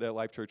this, that at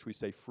Life Church, we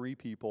say free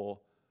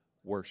people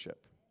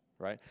worship.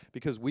 Right?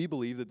 Because we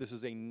believe that this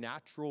is a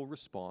natural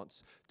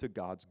response to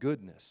God's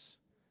goodness.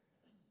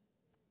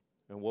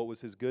 And what was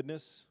his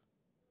goodness?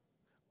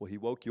 Well, he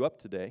woke you up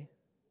today.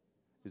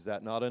 Is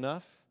that not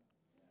enough?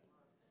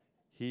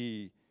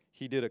 He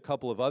did a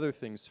couple of other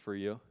things for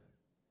you.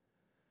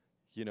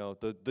 You know,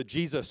 the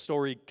Jesus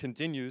story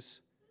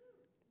continues,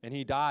 and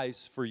he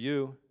dies for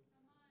you,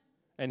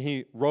 and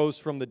he rose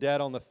from the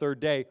dead on the third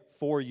day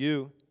for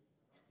you.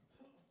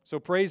 So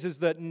praise is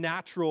the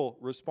natural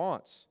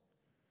response.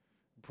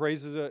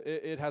 Praise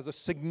it has a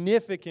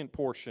significant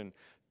portion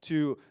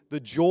to the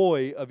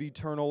joy of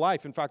eternal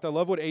life. In fact, I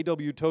love what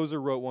A.W.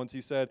 Tozer wrote once. He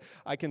said,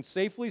 I can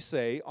safely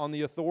say, on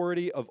the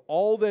authority of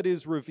all that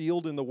is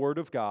revealed in the Word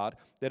of God,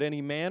 that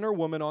any man or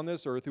woman on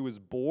this earth who is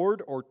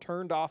bored or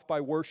turned off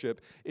by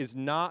worship is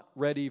not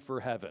ready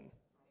for heaven.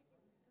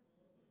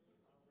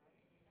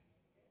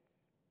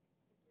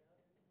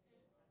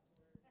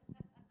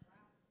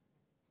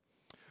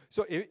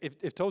 So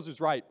if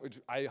Tozer's right, which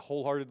I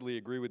wholeheartedly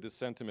agree with this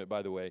sentiment,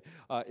 by the way,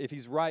 if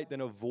he's right,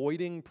 then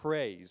avoiding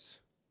praise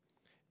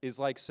is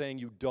like saying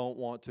you don't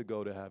want to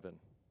go to heaven.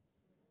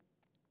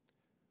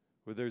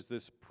 Where there's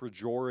this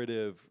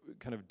pejorative,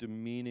 kind of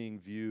demeaning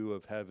view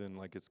of heaven,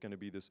 like it's going to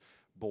be this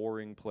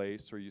boring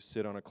place where you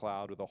sit on a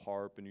cloud with a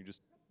harp and you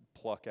just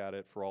pluck at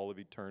it for all of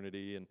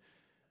eternity.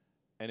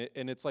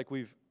 And it's like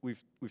we've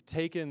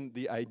taken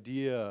the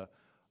idea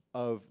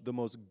of the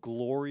most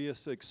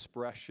glorious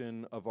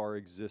expression of our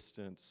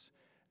existence,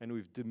 and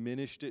we've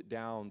diminished it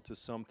down to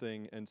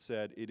something and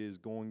said it is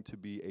going to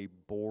be a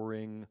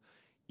boring,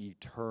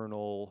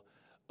 eternal,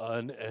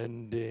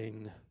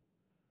 unending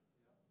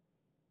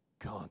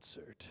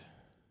concert.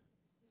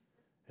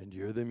 And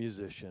you're the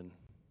musician.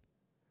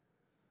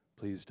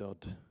 Please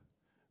don't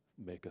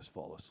make us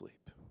fall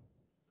asleep.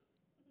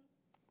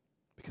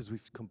 Because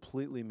we've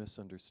completely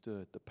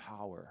misunderstood the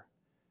power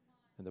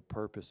and the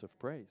purpose of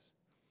praise.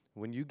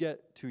 When you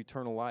get to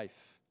eternal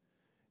life,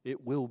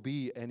 it will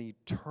be an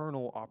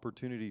eternal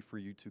opportunity for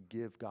you to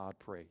give God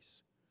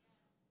praise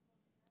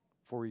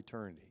for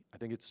eternity. I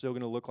think it's still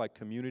going to look like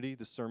community.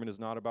 This sermon is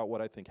not about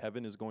what I think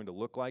heaven is going to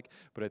look like,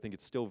 but I think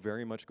it's still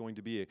very much going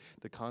to be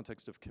the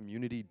context of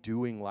community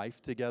doing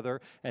life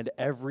together, and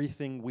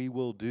everything we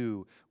will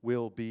do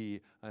will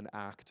be an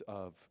act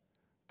of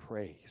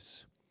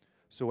praise.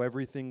 So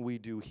everything we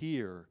do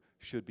here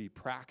should be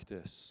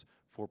practice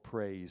for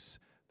praise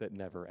that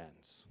never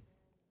ends.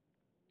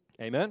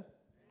 Amen?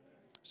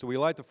 So we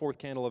light the fourth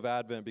candle of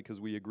Advent because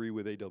we agree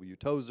with A.W.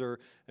 Tozer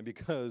and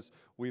because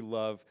we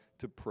love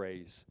to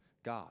praise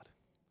God.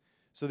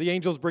 So the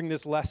angels bring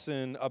this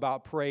lesson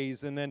about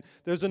praise, and then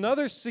there's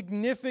another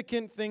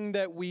significant thing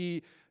that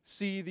we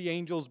see the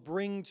angels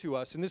bring to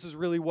us, and this is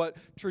really what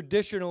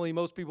traditionally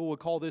most people would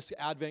call this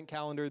Advent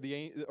calendar,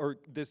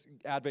 this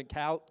Advent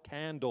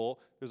candle.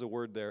 There's a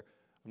word there.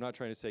 I'm not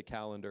trying to say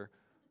calendar,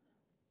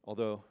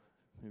 although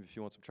maybe if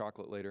you want some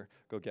chocolate later,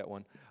 go get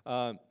one.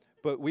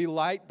 But we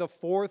light the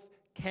fourth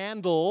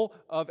candle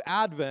of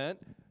Advent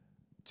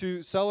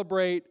to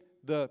celebrate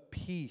the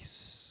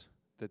peace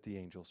that the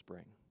angels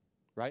bring,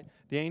 right?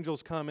 The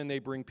angels come and they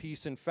bring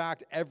peace. In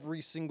fact,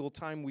 every single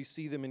time we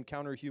see them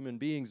encounter human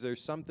beings,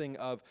 there's something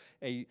of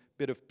a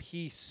bit of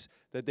peace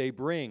that they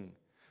bring.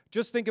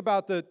 Just think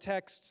about the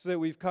texts that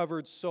we've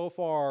covered so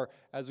far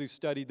as we've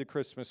studied the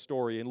Christmas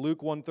story. In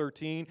Luke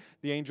 1:13,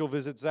 the angel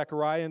visits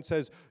Zechariah and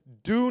says,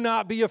 "Do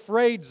not be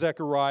afraid,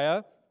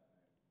 Zechariah."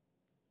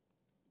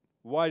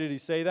 Why did he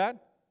say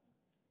that?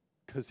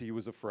 Because he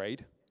was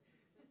afraid.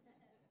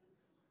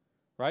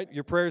 Right?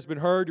 Your prayer has been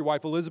heard. Your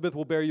wife Elizabeth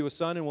will bear you a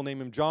son and will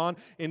name him John.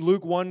 In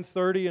Luke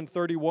 1:30 and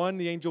 31,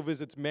 the angel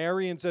visits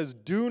Mary and says,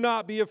 "Do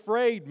not be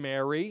afraid,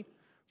 Mary,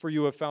 for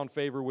you have found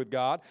favor with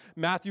God."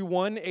 Matthew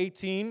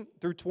 1:18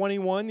 through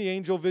 21, the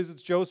angel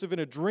visits Joseph in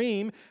a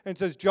dream and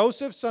says,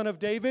 "Joseph, son of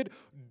David,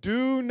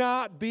 do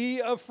not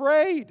be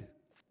afraid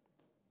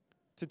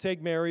to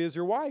take Mary as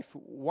your wife."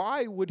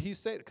 Why would he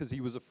say it? Because he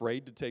was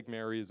afraid to take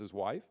Mary as his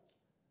wife.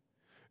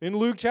 In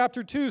Luke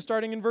chapter 2,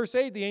 starting in verse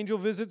 8, the angel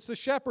visits the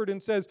shepherd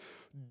and says,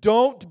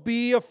 "Don't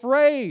be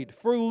afraid,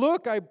 for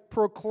look, I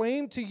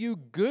proclaim to you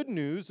good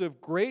news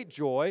of great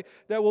joy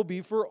that will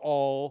be for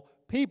all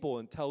people,"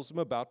 and tells them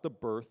about the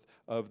birth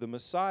of the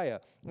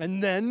Messiah.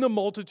 And then the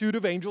multitude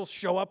of angels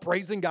show up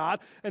praising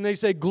God, and they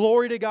say,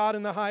 "Glory to God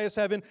in the highest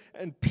heaven,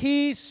 and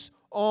peace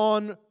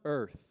on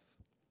earth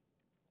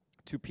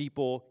to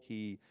people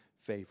he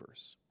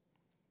favors."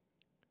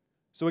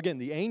 So again,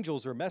 the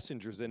angels are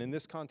messengers, and in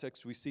this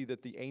context, we see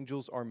that the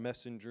angels are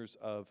messengers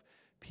of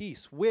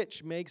peace,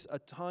 which makes a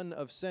ton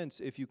of sense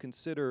if you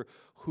consider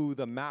who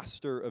the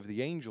master of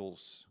the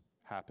angels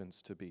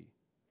happens to be.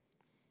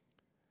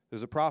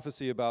 There's a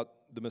prophecy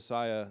about the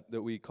Messiah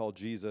that we call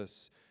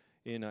Jesus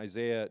in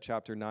Isaiah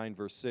chapter 9,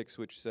 verse 6,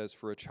 which says,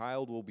 "For a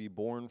child will be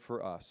born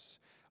for us,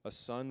 a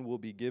son will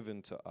be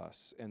given to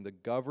us, and the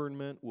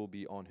government will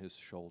be on his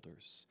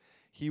shoulders.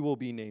 He will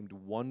be named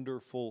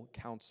Wonderful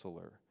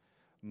Counselor,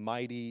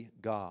 Mighty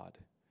God,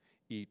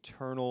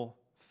 Eternal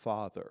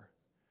Father,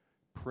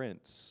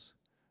 Prince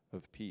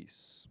of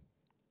Peace."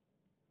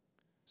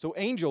 So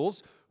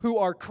angels who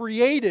are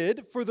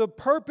created for the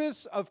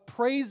purpose of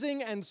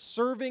praising and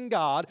serving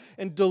God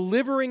and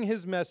delivering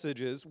his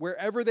messages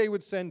wherever they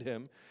would send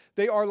him,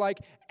 they are like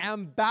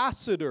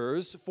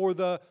ambassadors for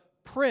the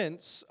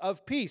Prince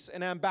of Peace.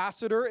 An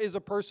ambassador is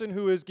a person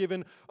who is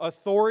given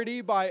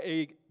authority by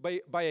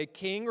a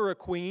king or a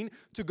queen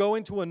to go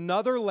into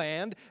another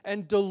land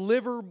and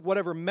deliver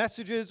whatever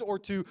messages or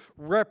to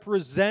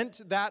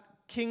represent that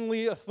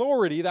kingly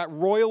authority, that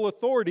royal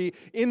authority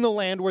in the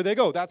land where they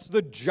go. That's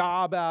the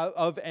job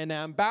of an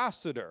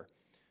ambassador.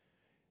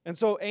 And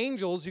so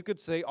angels, you could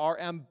say, are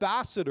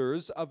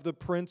ambassadors of the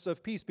Prince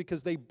of Peace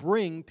because they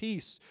bring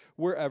peace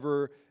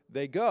wherever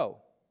they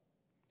go.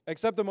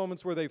 Except the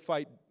moments where they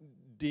fight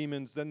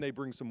demons, then they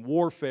bring some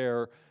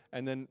warfare,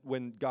 and then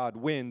when God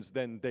wins,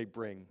 then they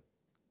bring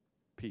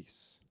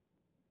peace.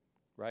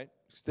 Right?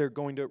 Because they're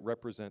going to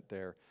represent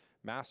their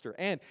master.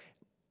 And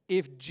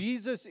if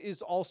Jesus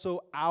is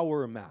also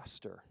our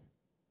master,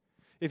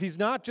 if he's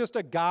not just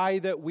a guy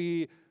that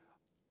we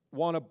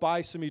want to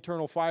buy some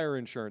eternal fire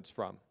insurance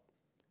from,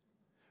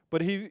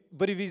 but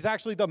if he's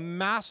actually the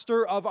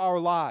master of our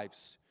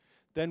lives,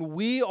 then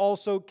we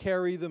also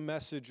carry the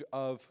message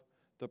of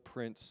the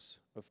Prince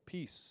of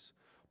Peace.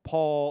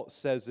 Paul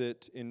says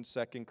it in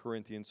 2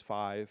 Corinthians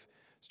 5,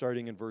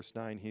 starting in verse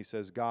 9. He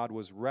says, "God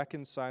was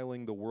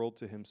reconciling the world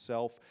to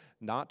himself,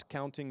 not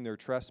counting their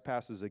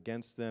trespasses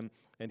against them,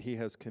 and he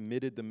has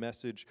committed the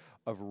message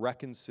of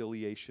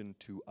reconciliation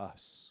to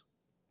us.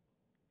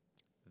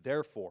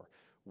 Therefore,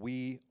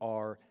 we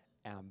are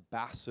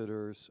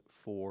ambassadors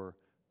for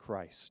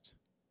Christ.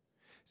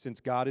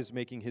 Since God is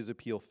making his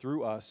appeal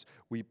through us,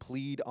 we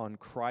plead on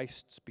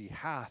Christ's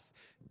behalf,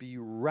 be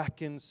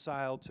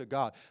reconciled to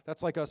God."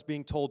 That's like us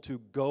being told to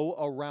go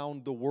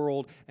around the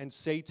world and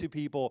say to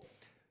people,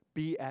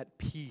 be at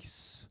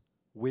peace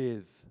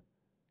with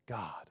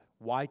God.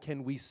 Why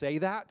can we say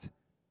that?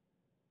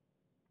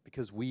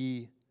 Because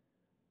we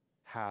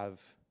have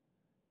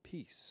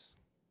peace.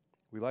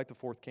 We light the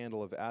fourth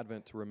candle of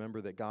Advent to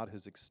remember that God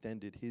has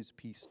extended his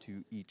peace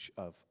to each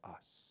of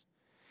us,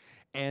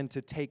 and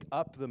to take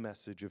up the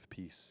message of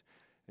peace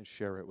and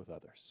share it with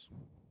others.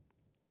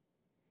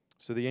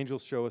 So the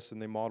angels show us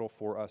and they model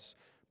for us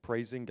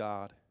praising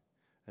God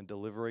and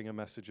delivering a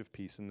message of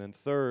peace. And then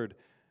third,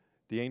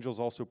 the angels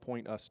also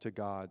point us to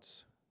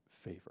God's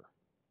favor.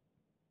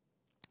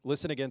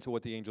 Listen again to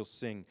what the angels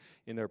sing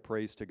in their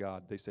praise to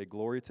God. They say,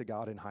 "Glory to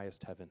God in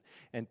highest heaven,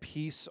 and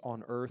peace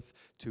on earth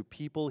to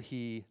people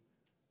he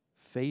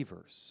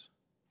favors."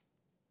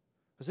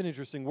 That's an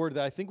interesting word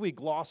that I think we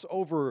gloss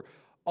over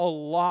a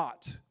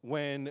lot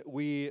when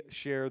we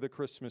share the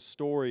Christmas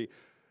story.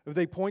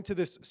 They point to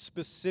this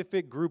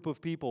specific group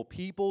of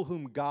people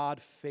whom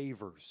God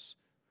favors.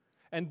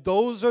 And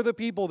those are the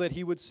people that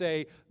he would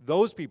say,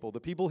 those people, the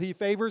people he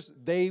favors,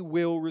 they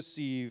will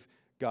receive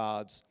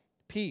God's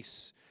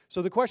peace.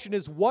 So the question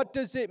is, what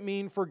does it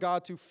mean for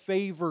God to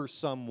favor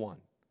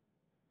someone?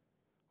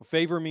 Well,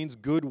 favor means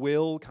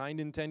goodwill, kind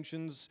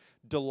intentions,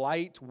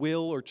 delight,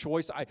 will, or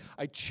choice.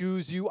 I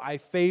choose you. I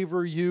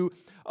favor you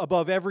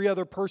above every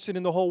other person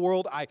in the whole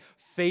world. I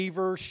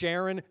favor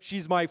Sharon.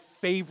 She's my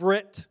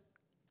favorite.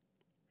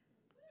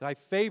 I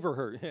favor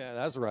her. Yeah,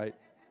 that's right.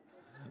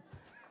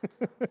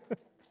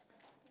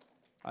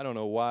 I don't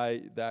know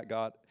why that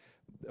got,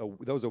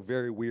 that was a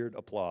very weird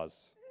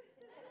applause.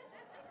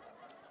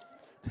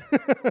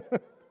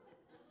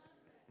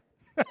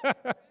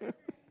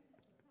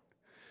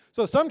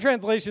 So some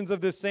translations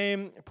of this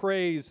same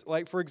praise,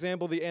 like for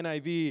example the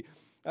NIV,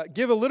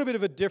 give a little bit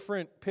of a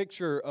different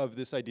picture of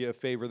this idea of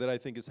favor that I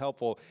think is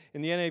helpful.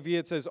 In the NIV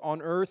it says,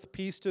 "On earth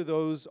peace to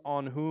those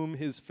on whom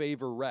his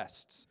favor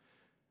rests."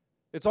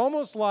 It's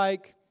almost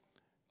like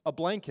a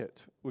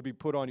blanket would be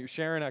put on you.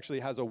 Sharon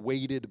actually has a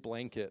weighted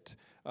blanket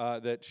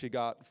that she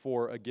got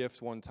for a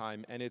gift one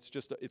time, and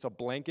it's a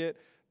blanket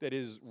that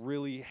is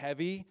really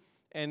heavy.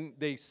 And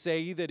they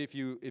say that if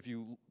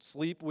you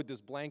sleep with this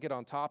blanket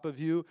on top of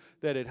you,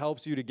 that it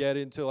helps you to get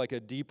into like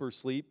a deeper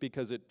sleep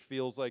because it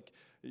feels like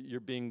you're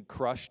being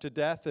crushed to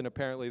death, and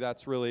apparently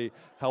that's really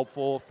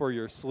helpful for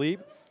your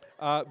sleep.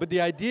 But the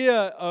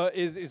idea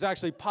is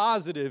actually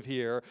positive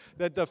here,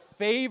 that the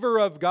favor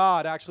of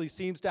God actually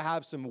seems to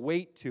have some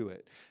weight to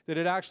it, that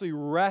it actually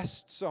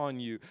rests on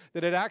you,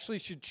 that it actually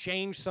should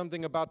change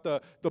something about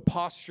the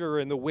posture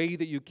and the way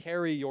that you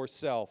carry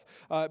yourself.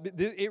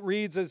 It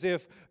reads as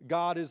if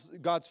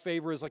God's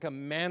favor is like a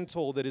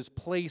mantle that is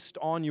placed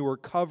on you or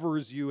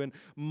covers you and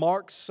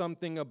marks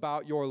something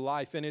about your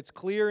life. And it's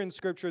clear in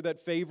Scripture that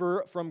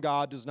favor from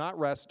God does not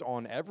rest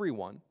on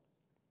everyone,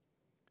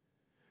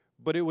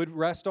 but it would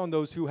rest on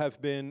those who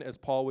have been, as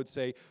Paul would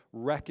say,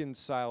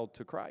 reconciled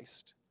to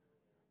Christ.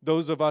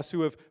 Those of us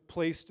who have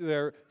placed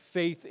their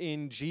faith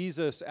in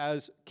Jesus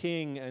as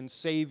King and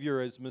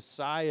Savior, as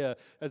Messiah,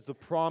 as the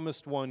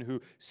promised one who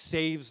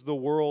saves the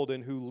world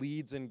and who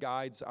leads and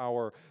guides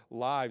our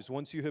lives.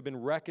 Once you have been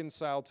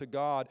reconciled to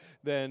God,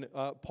 then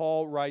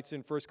Paul writes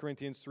in 1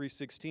 Corinthians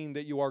 3:16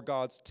 that you are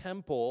God's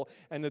temple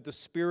and that the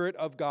Spirit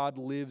of God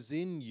lives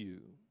in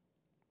you.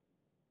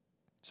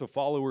 So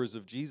followers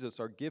of Jesus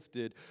are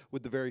gifted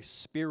with the very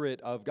Spirit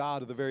of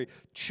God, the very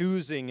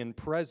choosing and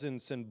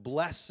presence and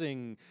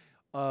blessing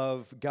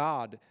of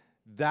God.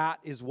 That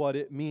is what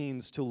it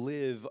means to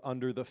live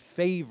under the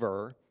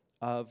favor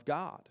of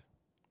God.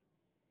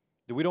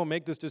 We don't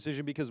make this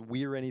decision because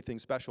we're anything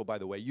special, by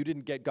the way. You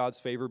didn't get God's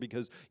favor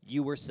because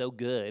you were so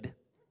good.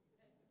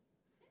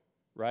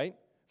 Right?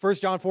 1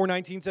 John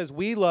 4:19 says,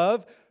 we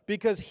love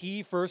because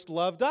he first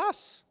loved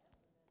us.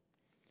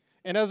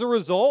 And as a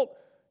result,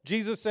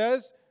 Jesus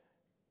says,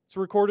 it's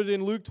recorded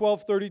in Luke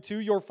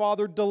 12:32, your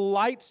Father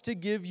delights to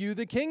give you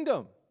the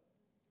kingdom.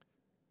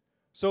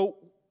 So,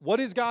 what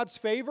is God's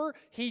favor?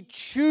 He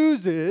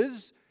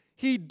chooses,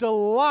 he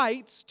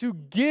delights to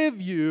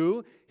give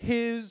you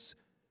his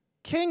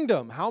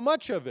kingdom. How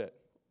much of it?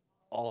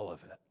 All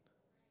of it.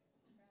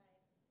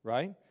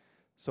 Right?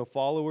 So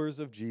followers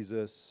of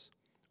Jesus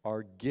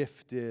are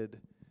gifted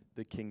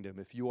the kingdom.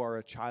 If you are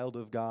a child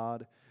of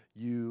God,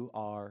 you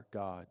are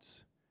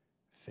God's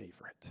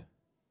favorite.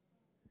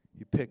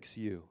 He picks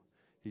you.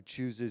 He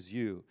chooses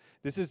you.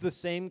 This is the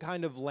same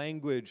kind of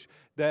language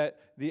that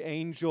the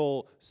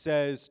angel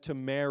says to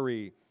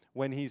Mary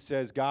when he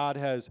says, God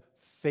has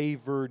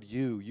favored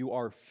you. You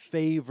are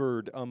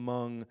favored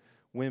among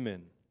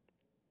women.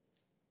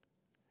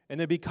 And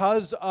then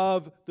because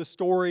of the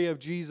story of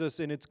Jesus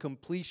in its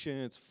completion,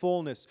 its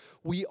fullness,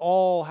 we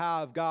all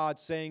have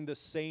God saying the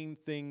same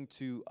thing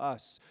to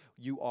us.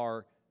 You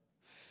are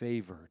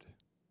favored.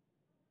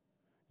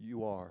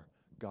 You are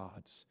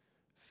God's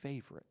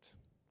favorite.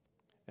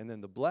 And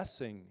then the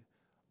blessing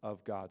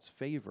of God's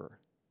favor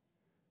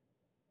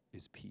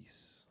is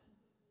peace.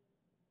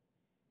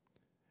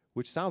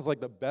 Which sounds like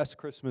the best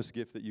Christmas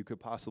gift that you could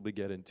possibly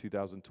get in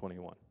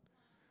 2021.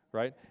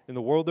 Right? In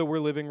the world that we're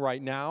living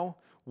right now,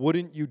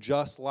 wouldn't you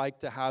just like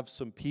to have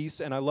some peace?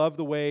 And I love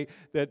the way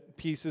that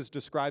peace is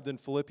described in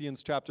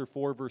Philippians chapter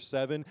 4, verse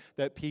 7,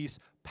 that peace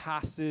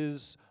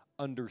passes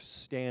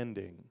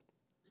understanding.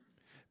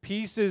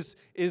 Peace is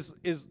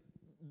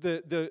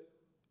the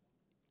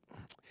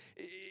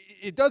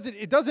it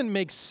doesn't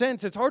make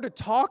sense. It's hard to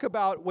talk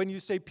about when you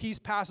say peace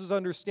passes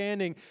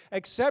understanding,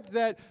 except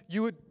that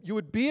you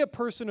would be a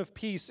person of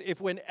peace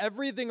if when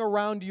everything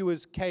around you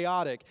is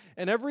chaotic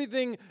and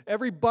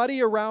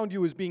everybody around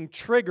you is being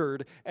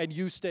triggered and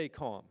you stay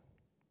calm.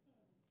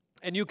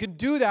 And you can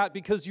do that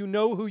because you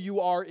know who you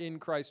are in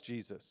Christ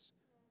Jesus.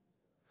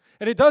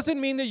 And it doesn't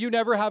mean that you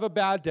never have a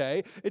bad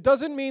day. It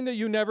doesn't mean that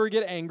you never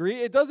get angry.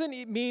 It doesn't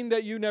mean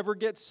that you never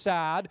get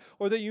sad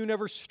or that you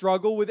never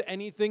struggle with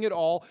anything at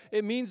all.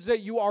 It means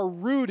that you are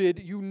rooted.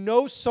 You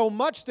know so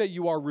much that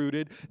you are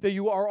rooted, that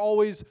you are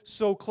always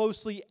so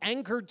closely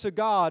anchored to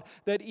God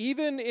that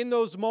even in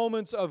those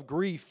moments of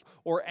grief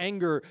or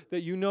anger,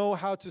 that you know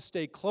how to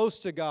stay close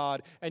to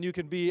God, and you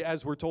can be,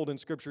 as we're told in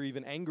Scripture,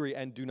 even angry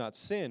and do not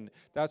sin.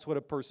 That's what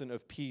a person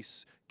of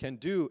peace can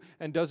do.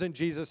 And doesn't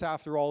Jesus,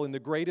 after all, in the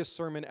greatest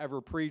sermon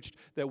ever preached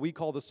that we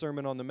call the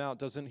Sermon on the Mount,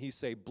 doesn't he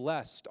say,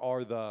 blessed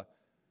are the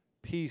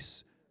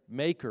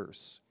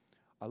peacemakers?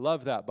 I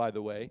love that, by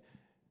the way.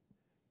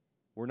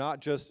 We're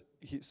not just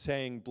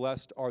saying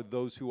blessed are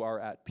those who are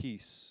at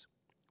peace,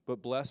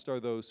 but blessed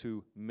are those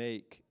who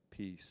make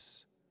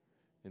peace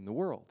in the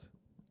world,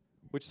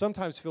 which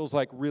sometimes feels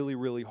like really,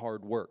 really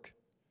hard work.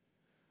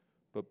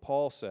 But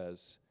Paul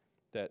says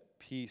that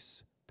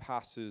peace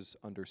passes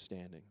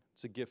understanding.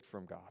 It's a gift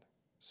from God,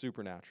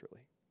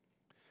 supernaturally.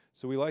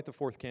 So we light the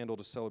fourth candle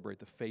to celebrate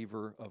the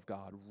favor of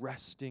God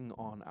resting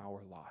on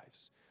our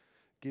lives,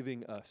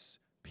 giving us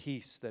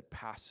peace that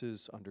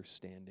passes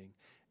understanding,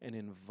 and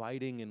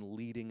inviting and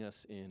leading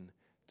us in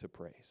to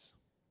praise.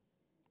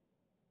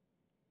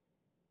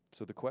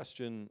 So the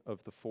question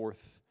of the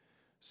fourth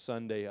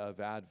Sunday of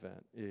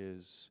Advent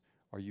is,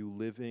 are you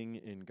living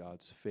in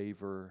God's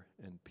favor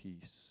and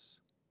peace?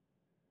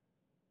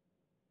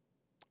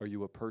 Are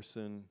you a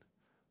person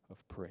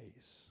of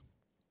praise?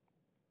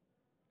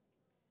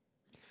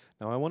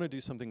 Now, I want to do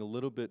something a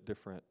little bit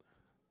different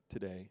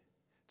today.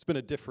 It's been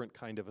a different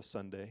kind of a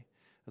Sunday.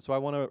 And so I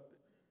want to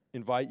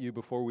invite you,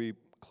 before we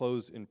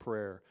close in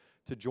prayer,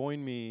 to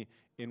join me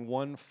in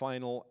one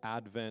final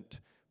Advent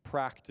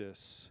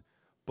practice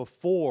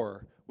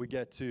before we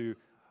get to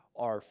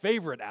our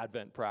favorite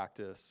Advent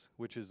practice,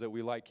 which is that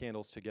we light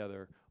candles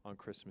together on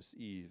Christmas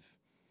Eve.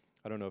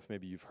 I don't know if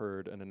maybe you've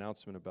heard an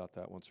announcement about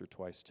that once or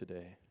twice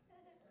today.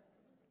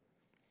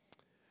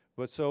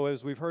 But so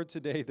as we've heard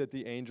today that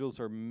the angels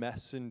are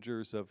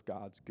messengers of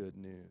God's good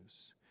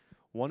news,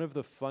 one of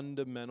the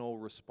fundamental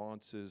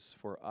responses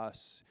for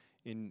us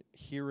in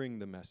hearing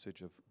the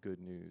message of good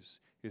news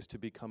is to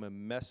become a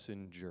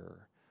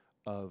messenger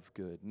of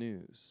good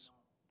news.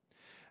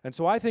 And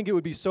so I think it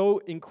would be so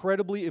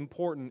incredibly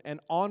important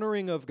and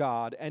honoring of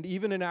God and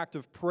even an act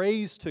of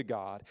praise to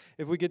God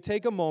if we could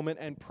take a moment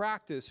and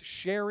practice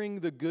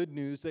sharing the good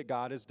news that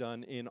God has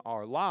done in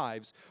our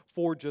lives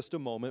for just a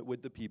moment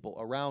with the people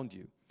around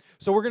you.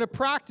 So we're going to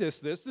practice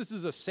this. This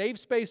is a safe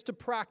space to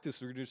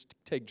practice. We're going to just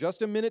take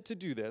just a minute to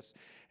do this.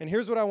 And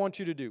here's what I want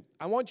you to do.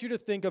 I want you to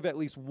think of at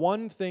least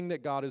one thing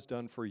that God has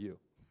done for you.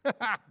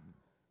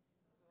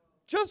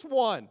 Just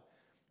one.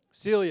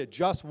 Celia,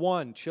 just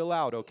one. Chill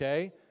out,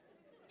 okay?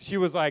 She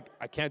was like,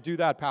 I can't do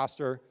that,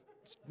 Pastor.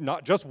 It's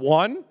not just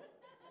one.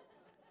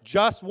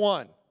 Just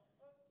one.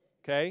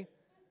 Okay?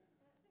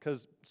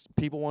 Because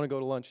people want to go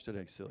to lunch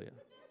today, Celia.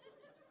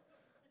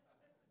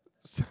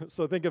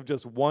 So think of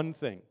just one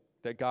thing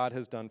that God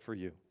has done for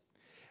you.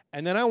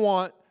 And then I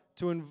want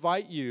to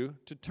invite you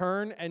to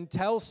turn and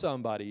tell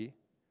somebody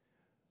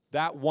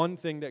that one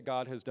thing that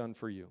God has done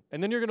for you.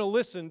 And then you're going to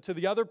listen to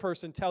the other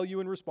person tell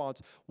you in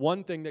response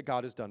one thing that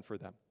God has done for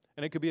them.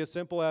 And it could be as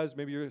simple as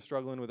maybe you're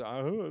struggling with,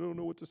 I don't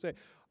know what to say.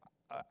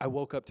 I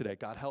woke up today.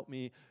 God, help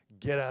me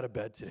get out of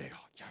bed today.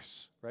 Oh,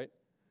 yes, right?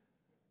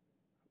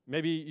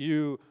 Maybe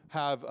you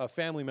have a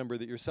family member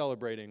that you're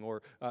celebrating,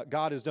 or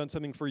God has done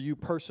something for you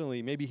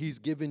personally. Maybe he's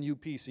given you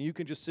peace. And you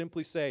can just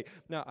simply say,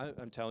 now,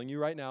 I'm telling you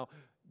right now,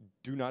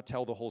 do not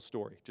tell the whole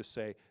story. Just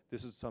say,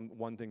 this is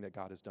one thing that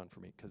God has done for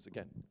me. Because,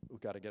 again,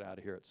 we've got to get out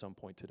of here at some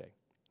point today,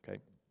 okay?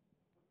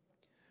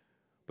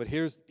 But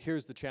here's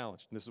the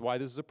challenge. And this is why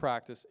this is a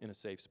practice in a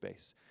safe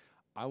space.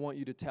 I want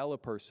you to tell a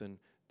person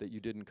that you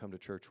didn't come to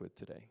church with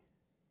today.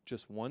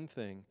 Just one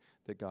thing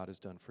that God has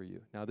done for you.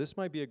 Now, this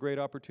might be a great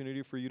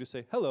opportunity for you to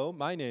say, hello,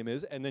 my name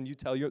is, and then you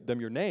tell them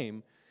your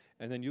name,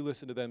 and then you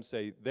listen to them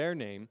say their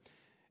name,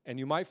 and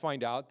you might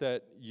find out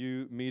that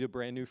you meet a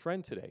brand new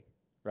friend today,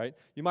 right?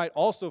 You might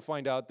also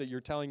find out that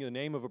you're telling the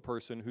name of a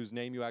person whose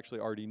name you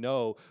actually already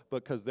know,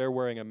 but because they're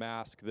wearing a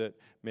mask that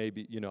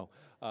maybe,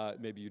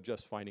 maybe you're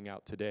just finding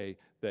out today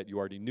that you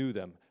already knew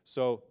them.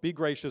 So be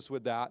gracious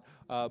with that,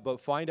 but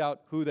find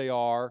out who they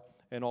are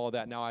and all of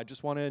that. Now, I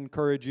just want to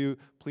encourage you,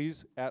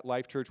 please, at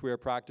Life Church, we are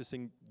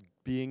practicing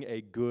being a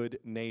good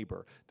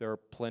neighbor. There are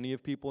plenty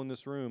of people in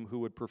this room who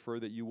would prefer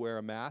that you wear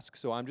a mask,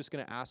 so I'm just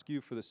going to ask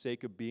you, for the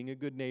sake of being a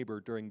good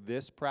neighbor during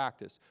this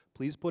practice,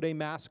 please put a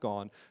mask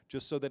on,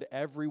 just so that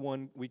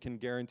everyone, we can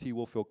guarantee,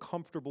 will feel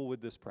comfortable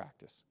with this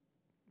practice.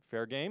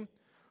 Fair game?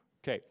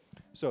 Okay,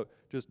 so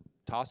just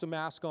toss a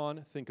mask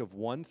on, think of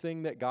one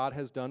thing that God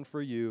has done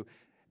for you,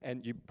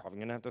 and you're probably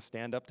going to have to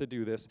stand up to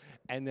do this,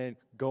 and then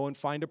go and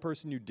find a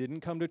person you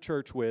didn't come to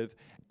church with,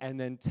 and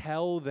then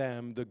tell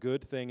them the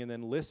good thing, and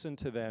then listen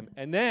to them,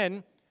 and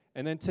then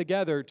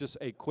together, just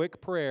a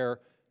quick prayer.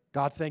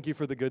 God, thank you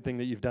for the good thing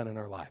that you've done in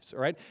our lives, all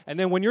right? And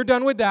then when you're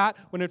done with that,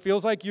 when it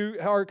feels like you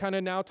are kind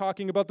of now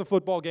talking about the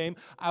football game,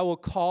 I will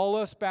call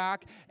us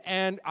back,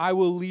 and I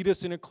will lead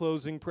us in a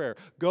closing prayer.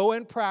 Go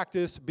and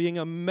practice being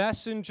a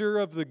messenger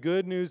of the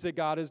good news that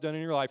God has done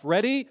in your life.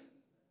 Ready?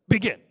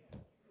 Begin.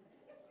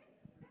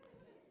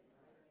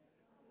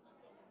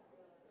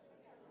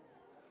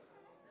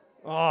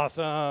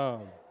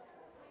 Awesome.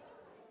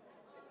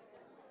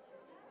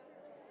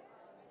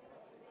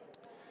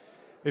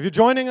 If you're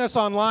joining us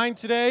online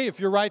today, if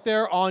you're right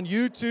there on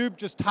YouTube,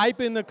 just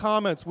type in the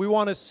comments. We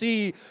want to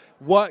see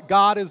what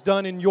God has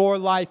done in your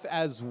life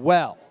as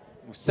well.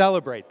 We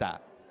celebrate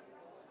that.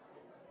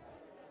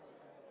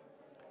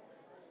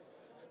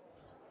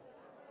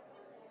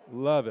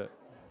 Love it.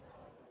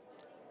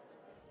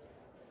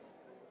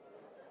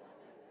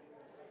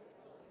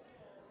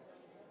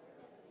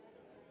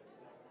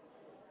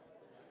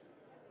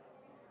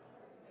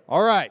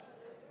 All right.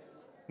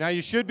 Now,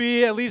 you should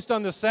be at least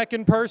on the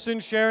second person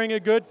sharing a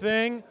good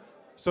thing.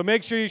 So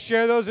make sure you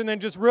share those, and then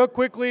just real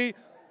quickly,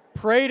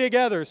 pray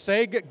together.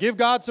 Give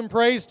God some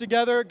praise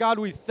together. God,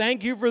 we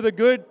thank you for the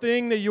good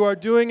thing that you are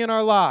doing in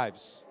our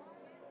lives.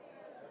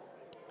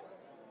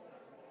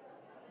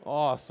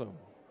 Awesome.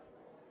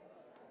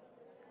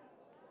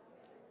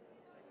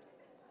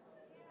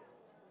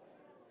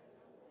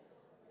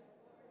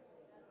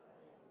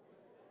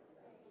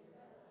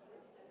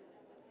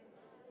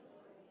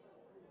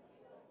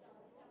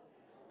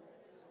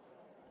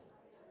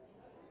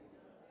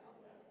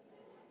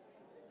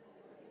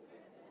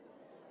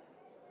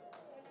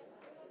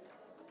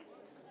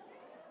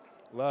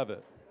 Love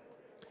it.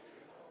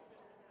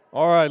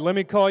 All right, let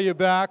me call you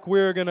back.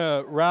 We're going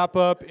to wrap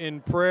up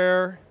in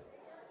prayer.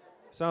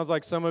 Sounds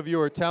like some of you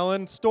are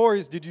telling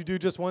stories. Did you do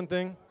just one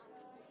thing?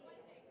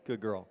 Good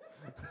girl.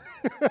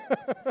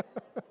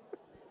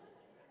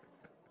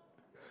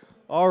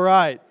 All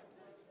right.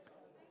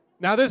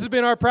 Now, this has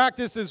been our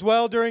practice as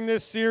well during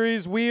this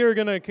series. We are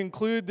going to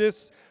conclude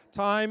this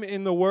time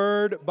in the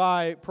Word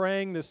by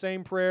praying the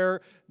same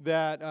prayer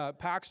that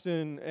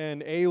Paxton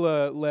and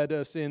Ayla led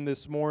us in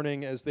this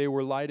morning as they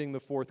were lighting the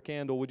fourth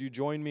candle. Would you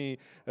join me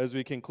as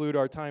we conclude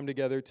our time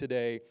together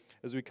today,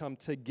 as we come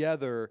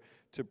together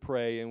to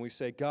pray and we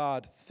say,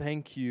 God,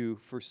 thank you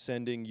for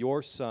sending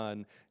your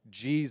Son,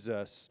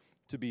 Jesus,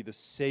 to be the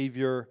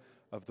Savior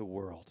of the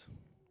world.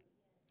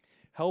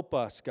 Help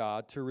us,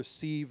 God, to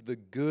receive the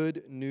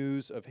good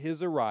news of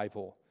his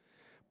arrival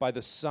by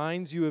the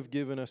signs you have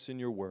given us in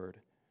your word,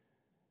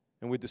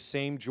 and with the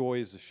same joy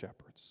as the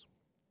shepherds.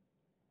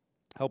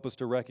 Help us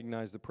to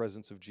recognize the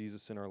presence of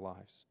Jesus in our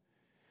lives.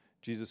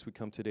 Jesus, we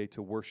come today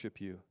to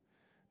worship you,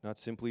 not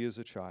simply as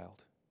a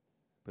child,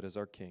 but as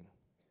our King.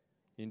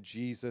 In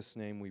Jesus'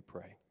 name we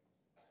pray.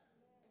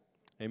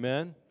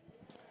 Amen.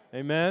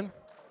 Amen.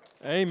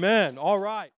 Amen. All right.